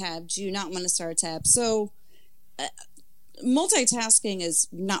start a tab? Do you not want to start a tab? So multitasking is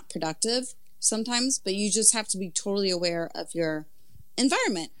not productive sometimes, but you just have to be totally aware of your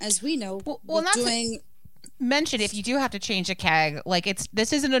environment. As we know, mention if you do have to change a keg, like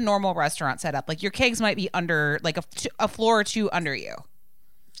this isn't a normal restaurant setup. Like your kegs might be under like a floor or two under you.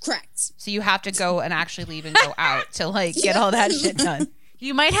 Correct. So you have to go and actually leave and go out to like get all that shit done.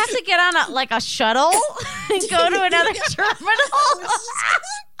 You might have to get on a shuttle and go to another terminal.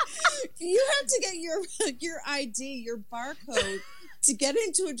 You have to get your ID, your barcode to get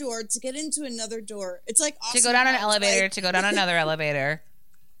into a door, to get into another door. It's like to go down an elevator, to go down another elevator.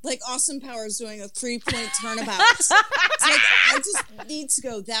 Like Austin Powers doing a 3-point turnabout. It's like, I just need to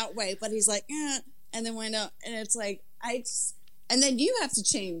go that way. But he's like, and then went out. And it's like, and then you have to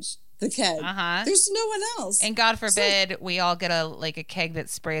change the keg. There's no one else. And God forbid we all get a keg that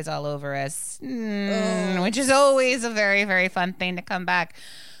sprays all over us, which is always a very, very fun thing to come back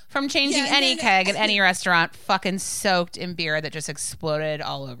from changing any keg at any restaurant fucking soaked in beer that just exploded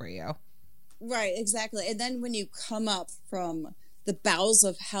all over you. Right, exactly. And then when you come up from the bowels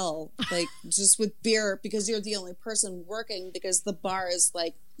of hell, like just with beer, because you're the only person working, because the bar is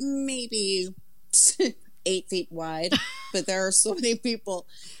like maybe 8 feet wide, but there are so many people.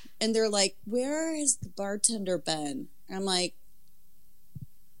 And they're like, where has the bartender been? And I'm like,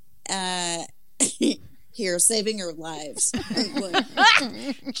 here, saving your lives.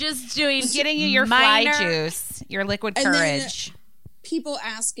 Just getting you your fly juice, your liquid courage. People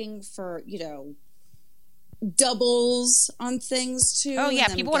asking for, doubles on things too. Oh yeah,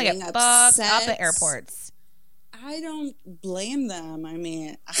 people want to get fucked up at airports. I don't blame them. I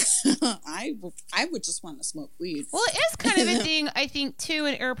mean, I would just want to smoke weed. Well, it is kind of a thing, I think, too,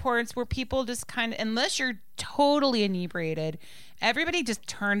 in airports where people just kind of, unless you're totally inebriated, everybody just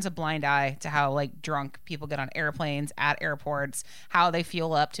turns a blind eye to how, like, drunk people get on airplanes, at airports, how they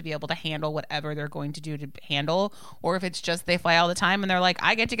fuel up to be able to handle whatever they're going to do to handle, or if it's just they fly all the time and they're like,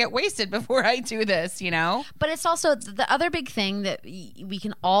 I get to get wasted before I do this, But it's also the other big thing that we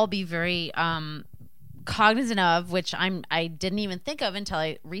can all be very cognizant of, which I didn't even think of until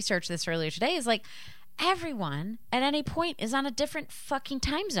I researched this earlier today, is like everyone at any point is on a different fucking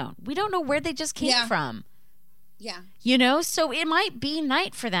time zone. We don't know where they just came from. Yeah. So it might be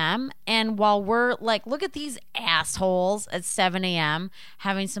night for them, and while we're like, look at these assholes at 7 a.m.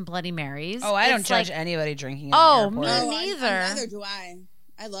 having some Bloody Marys. Oh, I don't judge anybody drinking. Me neither. Neither do I.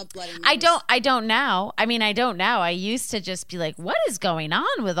 I love Bloody Marys. I don't now. I mean, I don't now. I used to just be like, what is going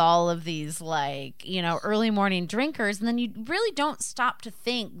on with all of these, like, early morning drinkers? And then you really don't stop to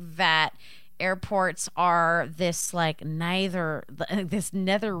think that airports are this, like, this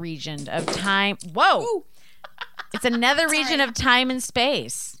nether region of time. Whoa. Ooh. It's a nether region of time and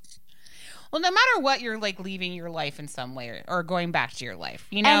space. Well, no matter what, you're, like, leaving your life in some way or going back to your life,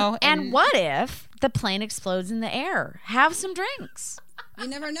 And what if the plane explodes in the air? Have some drinks. You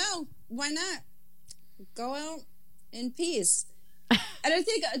never know. Why not? Go out in peace. And I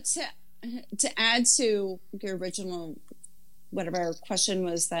think to add to your original whatever question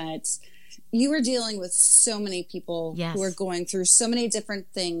was that you were dealing with so many people who are going through so many different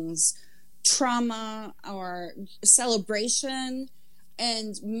things, trauma or celebration.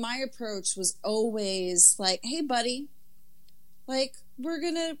 And my approach was always like, hey, buddy, like, we're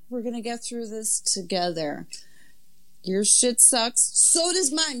gonna get through this together. Your shit sucks. So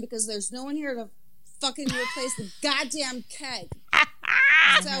does mine, because there's no one here to fucking replace the goddamn keg.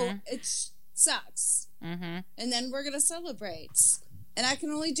 So it sucks. Mm-hmm. And then we're going to celebrate. And I can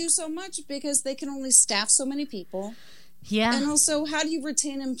only do so much because they can only staff so many people. Yeah. And also, how do you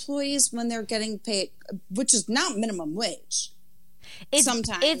retain employees when they're getting paid, which is not minimum wage?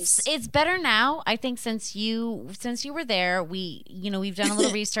 Sometimes it's better now. I think since you were there, we've done a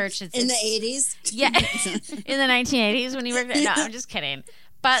little research. In the 80s? Yeah, in the 1980s when you worked there. No, I'm just kidding.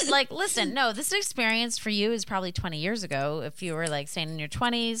 But like, listen, no, this experience for you is probably 20 years ago. If you were like saying in your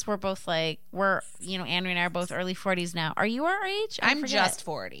 20s, we're both like, Andrea and I are both early 40s now. Are you our age? I'm just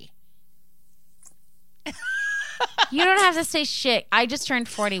 40. You don't have to say shit. I just turned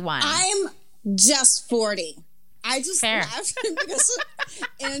 41. I'm just 40. I just Fair. laughed because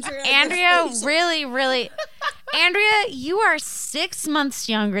Andrea, really. Andrea, you are 6 months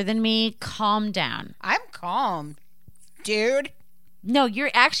younger than me. Calm down. I'm calm, dude. No, you're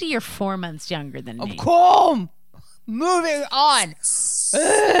 4 months younger than me. I'm calm. Moving on.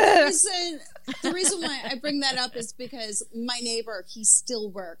 The reason why I bring that up is because my neighbor, he still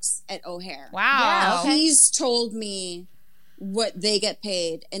works at O'Hare. Wow. Yeah, okay. He's told me what they get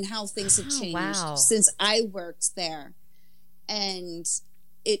paid and how things have changed since I worked there. And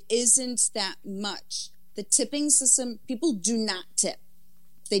it isn't that much. The tipping system, people do not tip.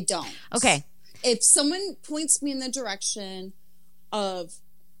 They don't. Okay. If someone points me in the direction of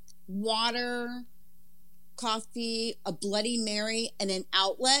water, coffee, a Bloody Mary, and an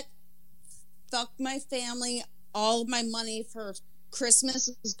outlet, fuck my family. All my money for Christmas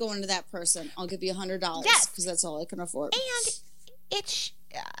is going to that person. I'll give you $100 because that's all I can afford. And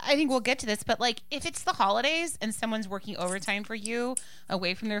I think we'll get to this, but like if it's the holidays and someone's working overtime for you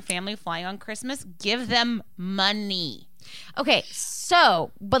away from their family flying on Christmas, give them money. Okay,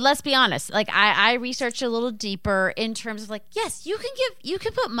 so, but let's be honest. Like I researched a little deeper in terms of like, yes, you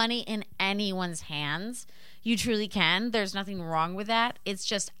can put money in anyone's hands. You truly can. There's nothing wrong with that. It's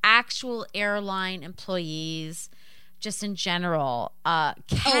just actual airline employees, just in general, cannot.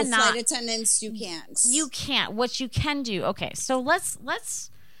 Flight attendants, you can't. You can't. What you can do. Okay, so let's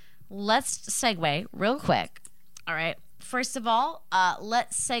segue real quick. All right. First of all,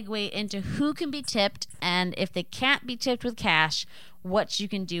 let's segue into who can be tipped, and if they can't be tipped with cash, what you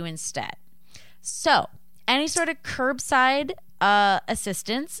can do instead. So, any sort of curbside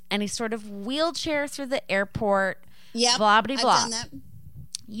assistance, any sort of wheelchair through the airport, blah, blah, blah. I've done that.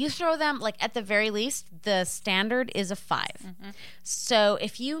 You throw them, like, at the very least, the standard is a 5. Mm-hmm. So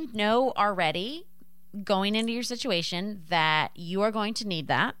if you know already going into your situation that you are going to need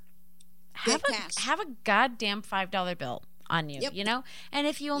that, have a goddamn $5 bill on you, you know? And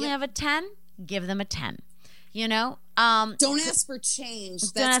if you only have a 10, give them a 10. You know? Don't ask for change.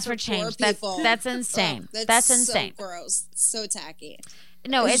 Don't ask for change. That's insane. That's insane. So gross. So tacky.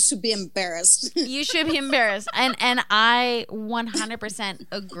 No, you should be embarrassed. You should be embarrassed. And I 100%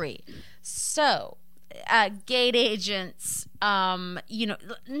 agree. So, gate agents, you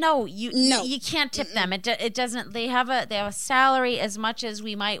can't tip them. It doesn't. They have a salary. As much as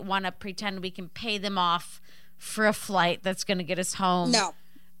we might want to pretend we can pay them off for a flight that's going to get us home. No,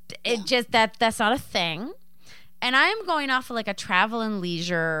 that's not a thing. And I'm going off of like a travel and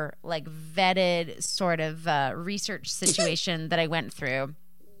leisure, like vetted sort of research situation that I went through.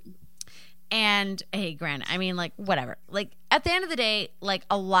 And hey, Gran, I mean, like, whatever. Like, at the end of the day, like,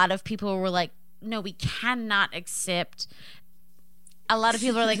 a lot of people were like, no, we cannot accept. A lot of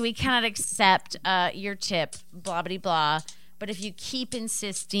people are like, we cannot accept your tip, blah, blah, blah. But if you keep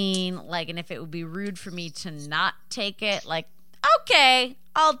insisting, like, and if it would be rude for me to not take it, like, okay,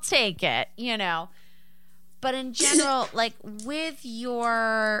 I'll take it, you know. But in general, like with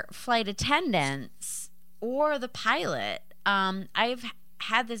your flight attendants or the pilot, I've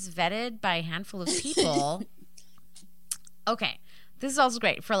had this vetted by a handful of people. Okay, this is also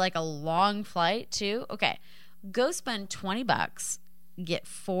great for like a long flight too. Okay, go spend $20, get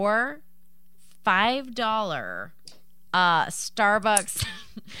 4 $5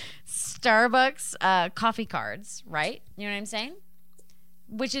 Starbucks coffee cards, right? You know what I'm saying?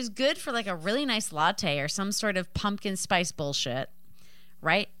 Which is good for like a really nice latte or some sort of pumpkin spice bullshit,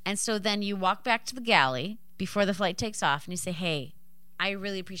 right? And so then you walk back to the galley before the flight takes off and you say, hey, I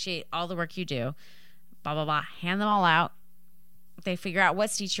really appreciate all the work you do, blah, blah, blah. Hand them all out. They figure out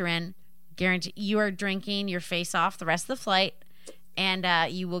what seat you're in. Guarantee you are drinking your face off the rest of the flight, and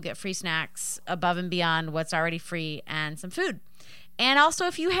you will get free snacks above and beyond what's already free and some food. And also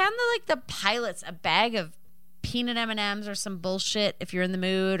if you hand the pilots a bag of peanut M&Ms or some bullshit if you're in the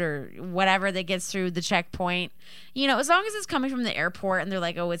mood or whatever that gets through the checkpoint, you know, as long as it's coming from the airport and they're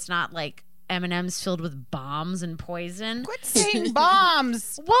like, oh, it's not like M&Ms filled with bombs and poison. Quit saying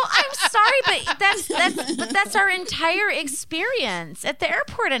bombs. Well, I'm sorry, but that's our entire experience at the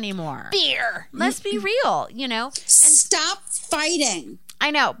airport anymore. Beer. Let's be real, and Stop fighting. I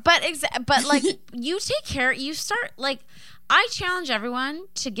know, but like you take care. You start like I challenge everyone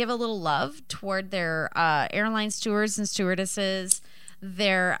to give a little love toward their airline stewards and stewardesses,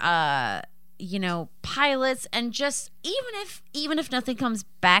 their pilots, and just even if nothing comes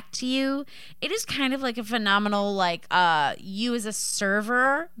back to you, it is kind of like a phenomenal like you as a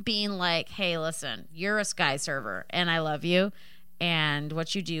server being like, hey, listen, you're a Sky server and I love you, and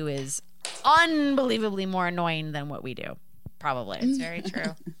what you do is unbelievably more annoying than what we do. Probably. It's very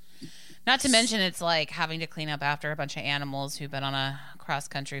true. Not to mention, it's like having to clean up after a bunch of animals who've been on a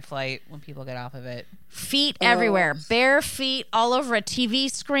cross-country flight when people get off of it. Feet everywhere. Bare feet all over a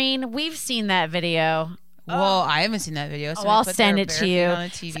TV screen. We've seen that video. Well, I haven't seen that video. So I'll send it to you. On a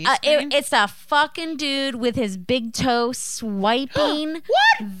TV screen? It's a fucking dude with his big toe swiping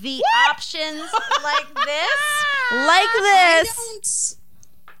the options like this. Like this.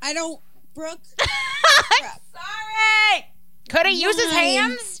 I don't, Brooke. Sorry. Could he use his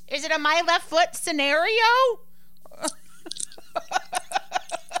hands? Is it a my left foot scenario?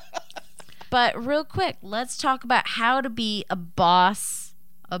 But real quick, let's talk about how to be a boss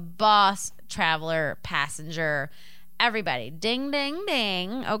traveler, passenger, everybody. Ding, ding,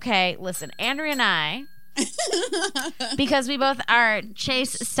 ding. Okay, listen, Andrea and I, because we both are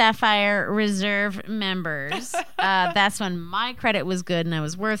Chase Sapphire Reserve members, that's when my credit was good and I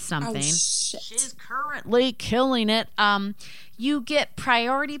was worth something. Oh, shit. She's currently killing it. You get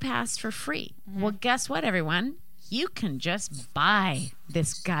priority pass for free. Well, guess what, everyone? You can just buy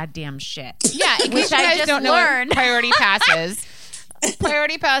this goddamn shit. Yeah, in case you guys don't know what priority pass is.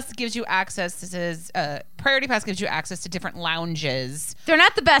 Priority pass gives you access to different lounges. They're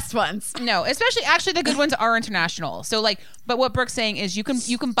not the best ones. No, actually the good ones are international. So like, but what Brooke's saying is you can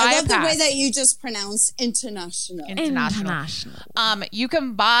buy I a love pass. the way that you just pronounce international. International. You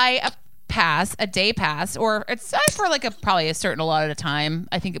can buy a pass, a day pass, or it's for like probably a certain allotted time.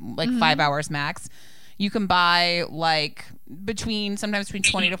 I think like 5 hours max. You can buy like sometimes between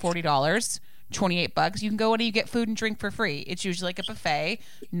 $20 to $40. $28. You can go in and you get food and drink for free. It's usually like a buffet,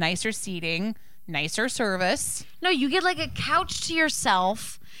 nicer seating, nicer service. No, you get like a couch to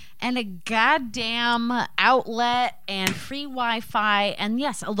yourself and a goddamn outlet and free Wi-Fi and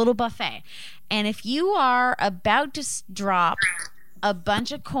yes, a little buffet. And if you are about to drop a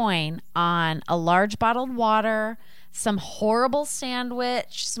bunch of coin on a large bottled water, some horrible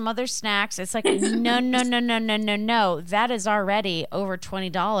sandwich, some other snacks, it's like no. That is already over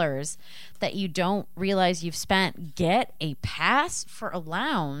 $20 that you don't realize you've spent. Get a pass for a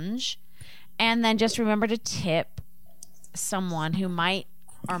lounge, and then just remember to tip someone who might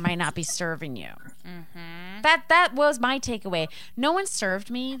or might not be serving you. Mm-hmm. That was my takeaway. No one served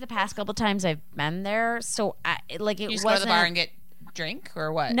me the past couple times I've been there, so it you just wasn't go to the bar and get drink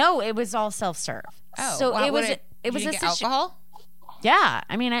or what? No, it was all self-serve. Oh, so wow, it was. It was alcohol. Yeah,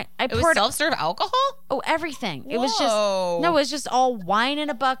 I mean, I it was poured self-serve alcohol. Oh, everything. It Whoa. was just all wine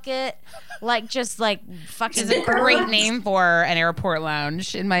in a bucket, just fucking. It's a great name for an airport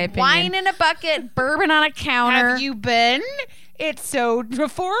lounge, in my opinion. Wine in a bucket, bourbon on a counter. Have you been? It's so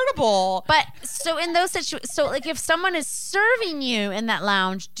affordable. But so in those situations, so like if someone is serving you in that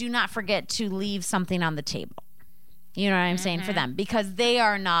lounge, do not forget to leave something on the table. You know what I'm saying for them, because they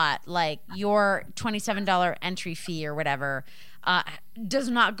are not like your $27 entry fee or whatever does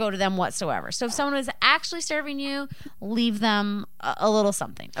not go to them whatsoever. So if someone is actually serving you, leave them a little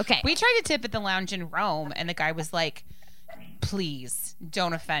something. Okay. We tried to tip at the lounge in Rome, and the guy was like, "Please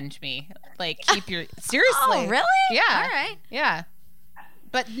don't offend me. Like, keep your seriously." Oh, really? Yeah. All right. Yeah.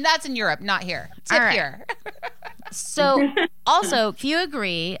 But that's in Europe, not here. Tip All right. here. So also, if you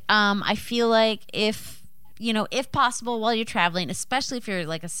agree, I feel like if possible while you're traveling, especially if you're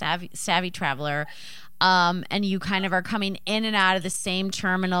like a savvy traveler, and you kind of are coming in and out of the same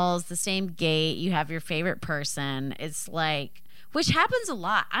terminals, the same gate, you have your favorite person. It's like, which happens a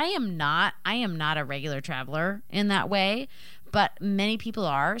lot. I am not a regular traveler in that way, but many people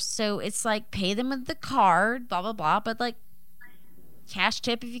are. So it's like, pay them with the card, blah, blah, blah. But like, cash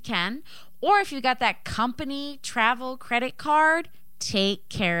tip if you can. Or if you got that company travel credit card, take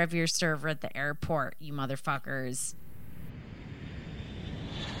care of your server at the airport, you motherfuckers.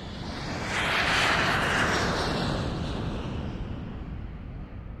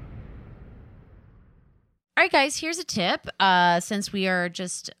 All right, guys, here's a tip. Since we are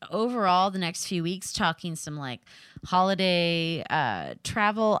just overall the next few weeks talking some like holiday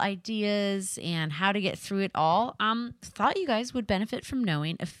travel ideas and how to get through it all, thought you guys would benefit from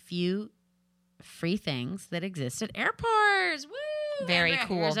knowing a few free things that exist at airports. Woo! Very Here's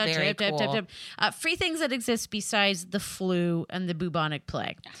cool, a very cool. Free things that exist besides the flu and the bubonic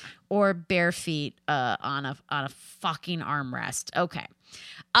plague, or bare feet on a fucking armrest. Okay.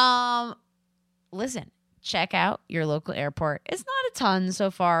 Listen, check out your local airport. It's not a ton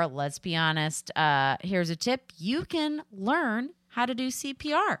so far. Let's be honest. Here's a tip. You can learn how to do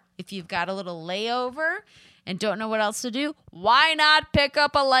CPR. If you've got a little layover and don't know what else to do, why not pick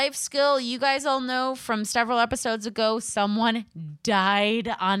up a life skill? You guys all know from several episodes ago, someone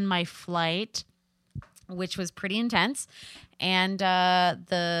died on my flight, which was pretty intense. And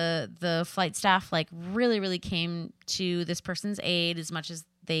the flight staff like really came to this person's aid as much as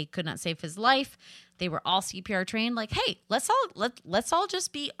they could not save his life. They were all CPR trained. Like, hey, let's all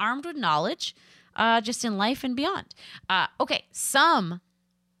just be armed with knowledge, just in life and beyond. Okay, some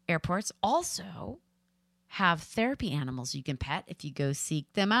airports also have therapy animals you can pet if you go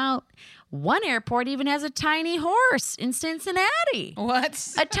seek them out. One airport even has a tiny horse in Cincinnati.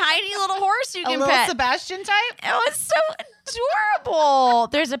 What? A tiny little horse you A can little pet. Sebastian type? Oh, it's so adorable.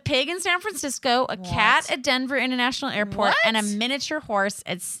 There's a pig in San Francisco, a cat at Denver International Airport, and a miniature horse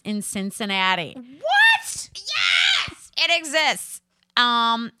in Cincinnati. What? Yes, it exists.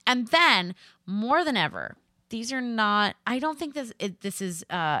 And then more than ever, these are not. I don't think this is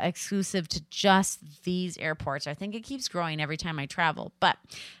exclusive to just these airports. I think it keeps growing every time I travel. But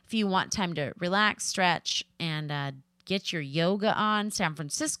if you want time to relax, stretch, and get your yoga on, San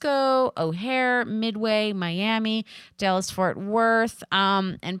Francisco, O'Hare, Midway, Miami, Dallas, Fort Worth,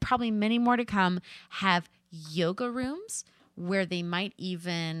 and probably many more to come have yoga rooms where they might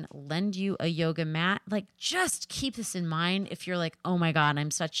even lend you a yoga mat. Like, just keep this in mind if you're like, oh my God,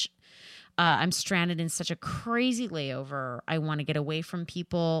 I'm stranded in such a crazy layover. I want to get away from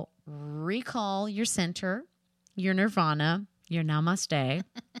people. Recall your center, your nirvana, your namaste.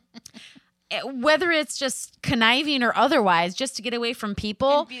 Whether it's just conniving or otherwise, just to get away from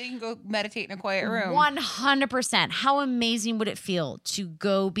people. You can go meditate in a quiet room. 100%. How amazing would it feel to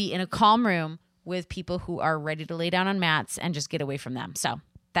go be in a calm room with people who are ready to lay down on mats and just get away from them? So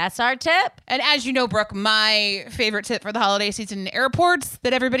that's our tip. And as you know, Brooke, my favorite tip for the holiday season in airports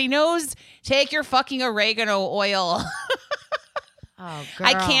that everybody knows, take your fucking oregano oil. Oh, girl.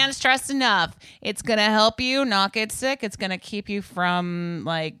 I can't stress enough. It's going to help you not get sick. It's going to keep you from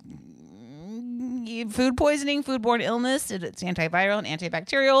like food poisoning, foodborne illness. It's antiviral and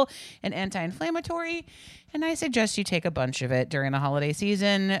antibacterial and anti-inflammatory. And I suggest you take a bunch of it during the holiday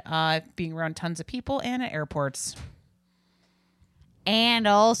season, being around tons of people and at airports. And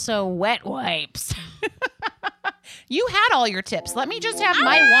also wet wipes. You had all your tips. Let me just have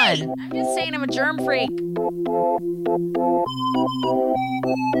my one. I'm just saying I'm a germ freak.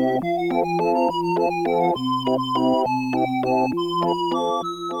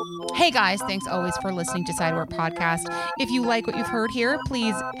 Hey guys, thanks always for listening to Sidework Podcast. If you like what you've heard here,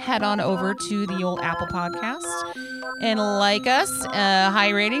 please head on over to the old Apple Podcast and like us, high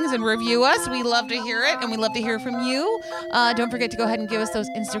ratings, and review us. We love to hear it, and we love to hear from you. Don't forget to go ahead and give us those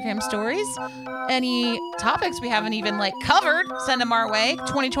Instagram stories. Any topics we haven't even covered, send them our way.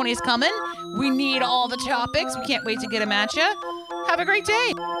 2020 is coming. We need all the topics. We can't wait to get them at you. Have a great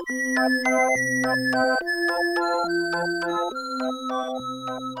day.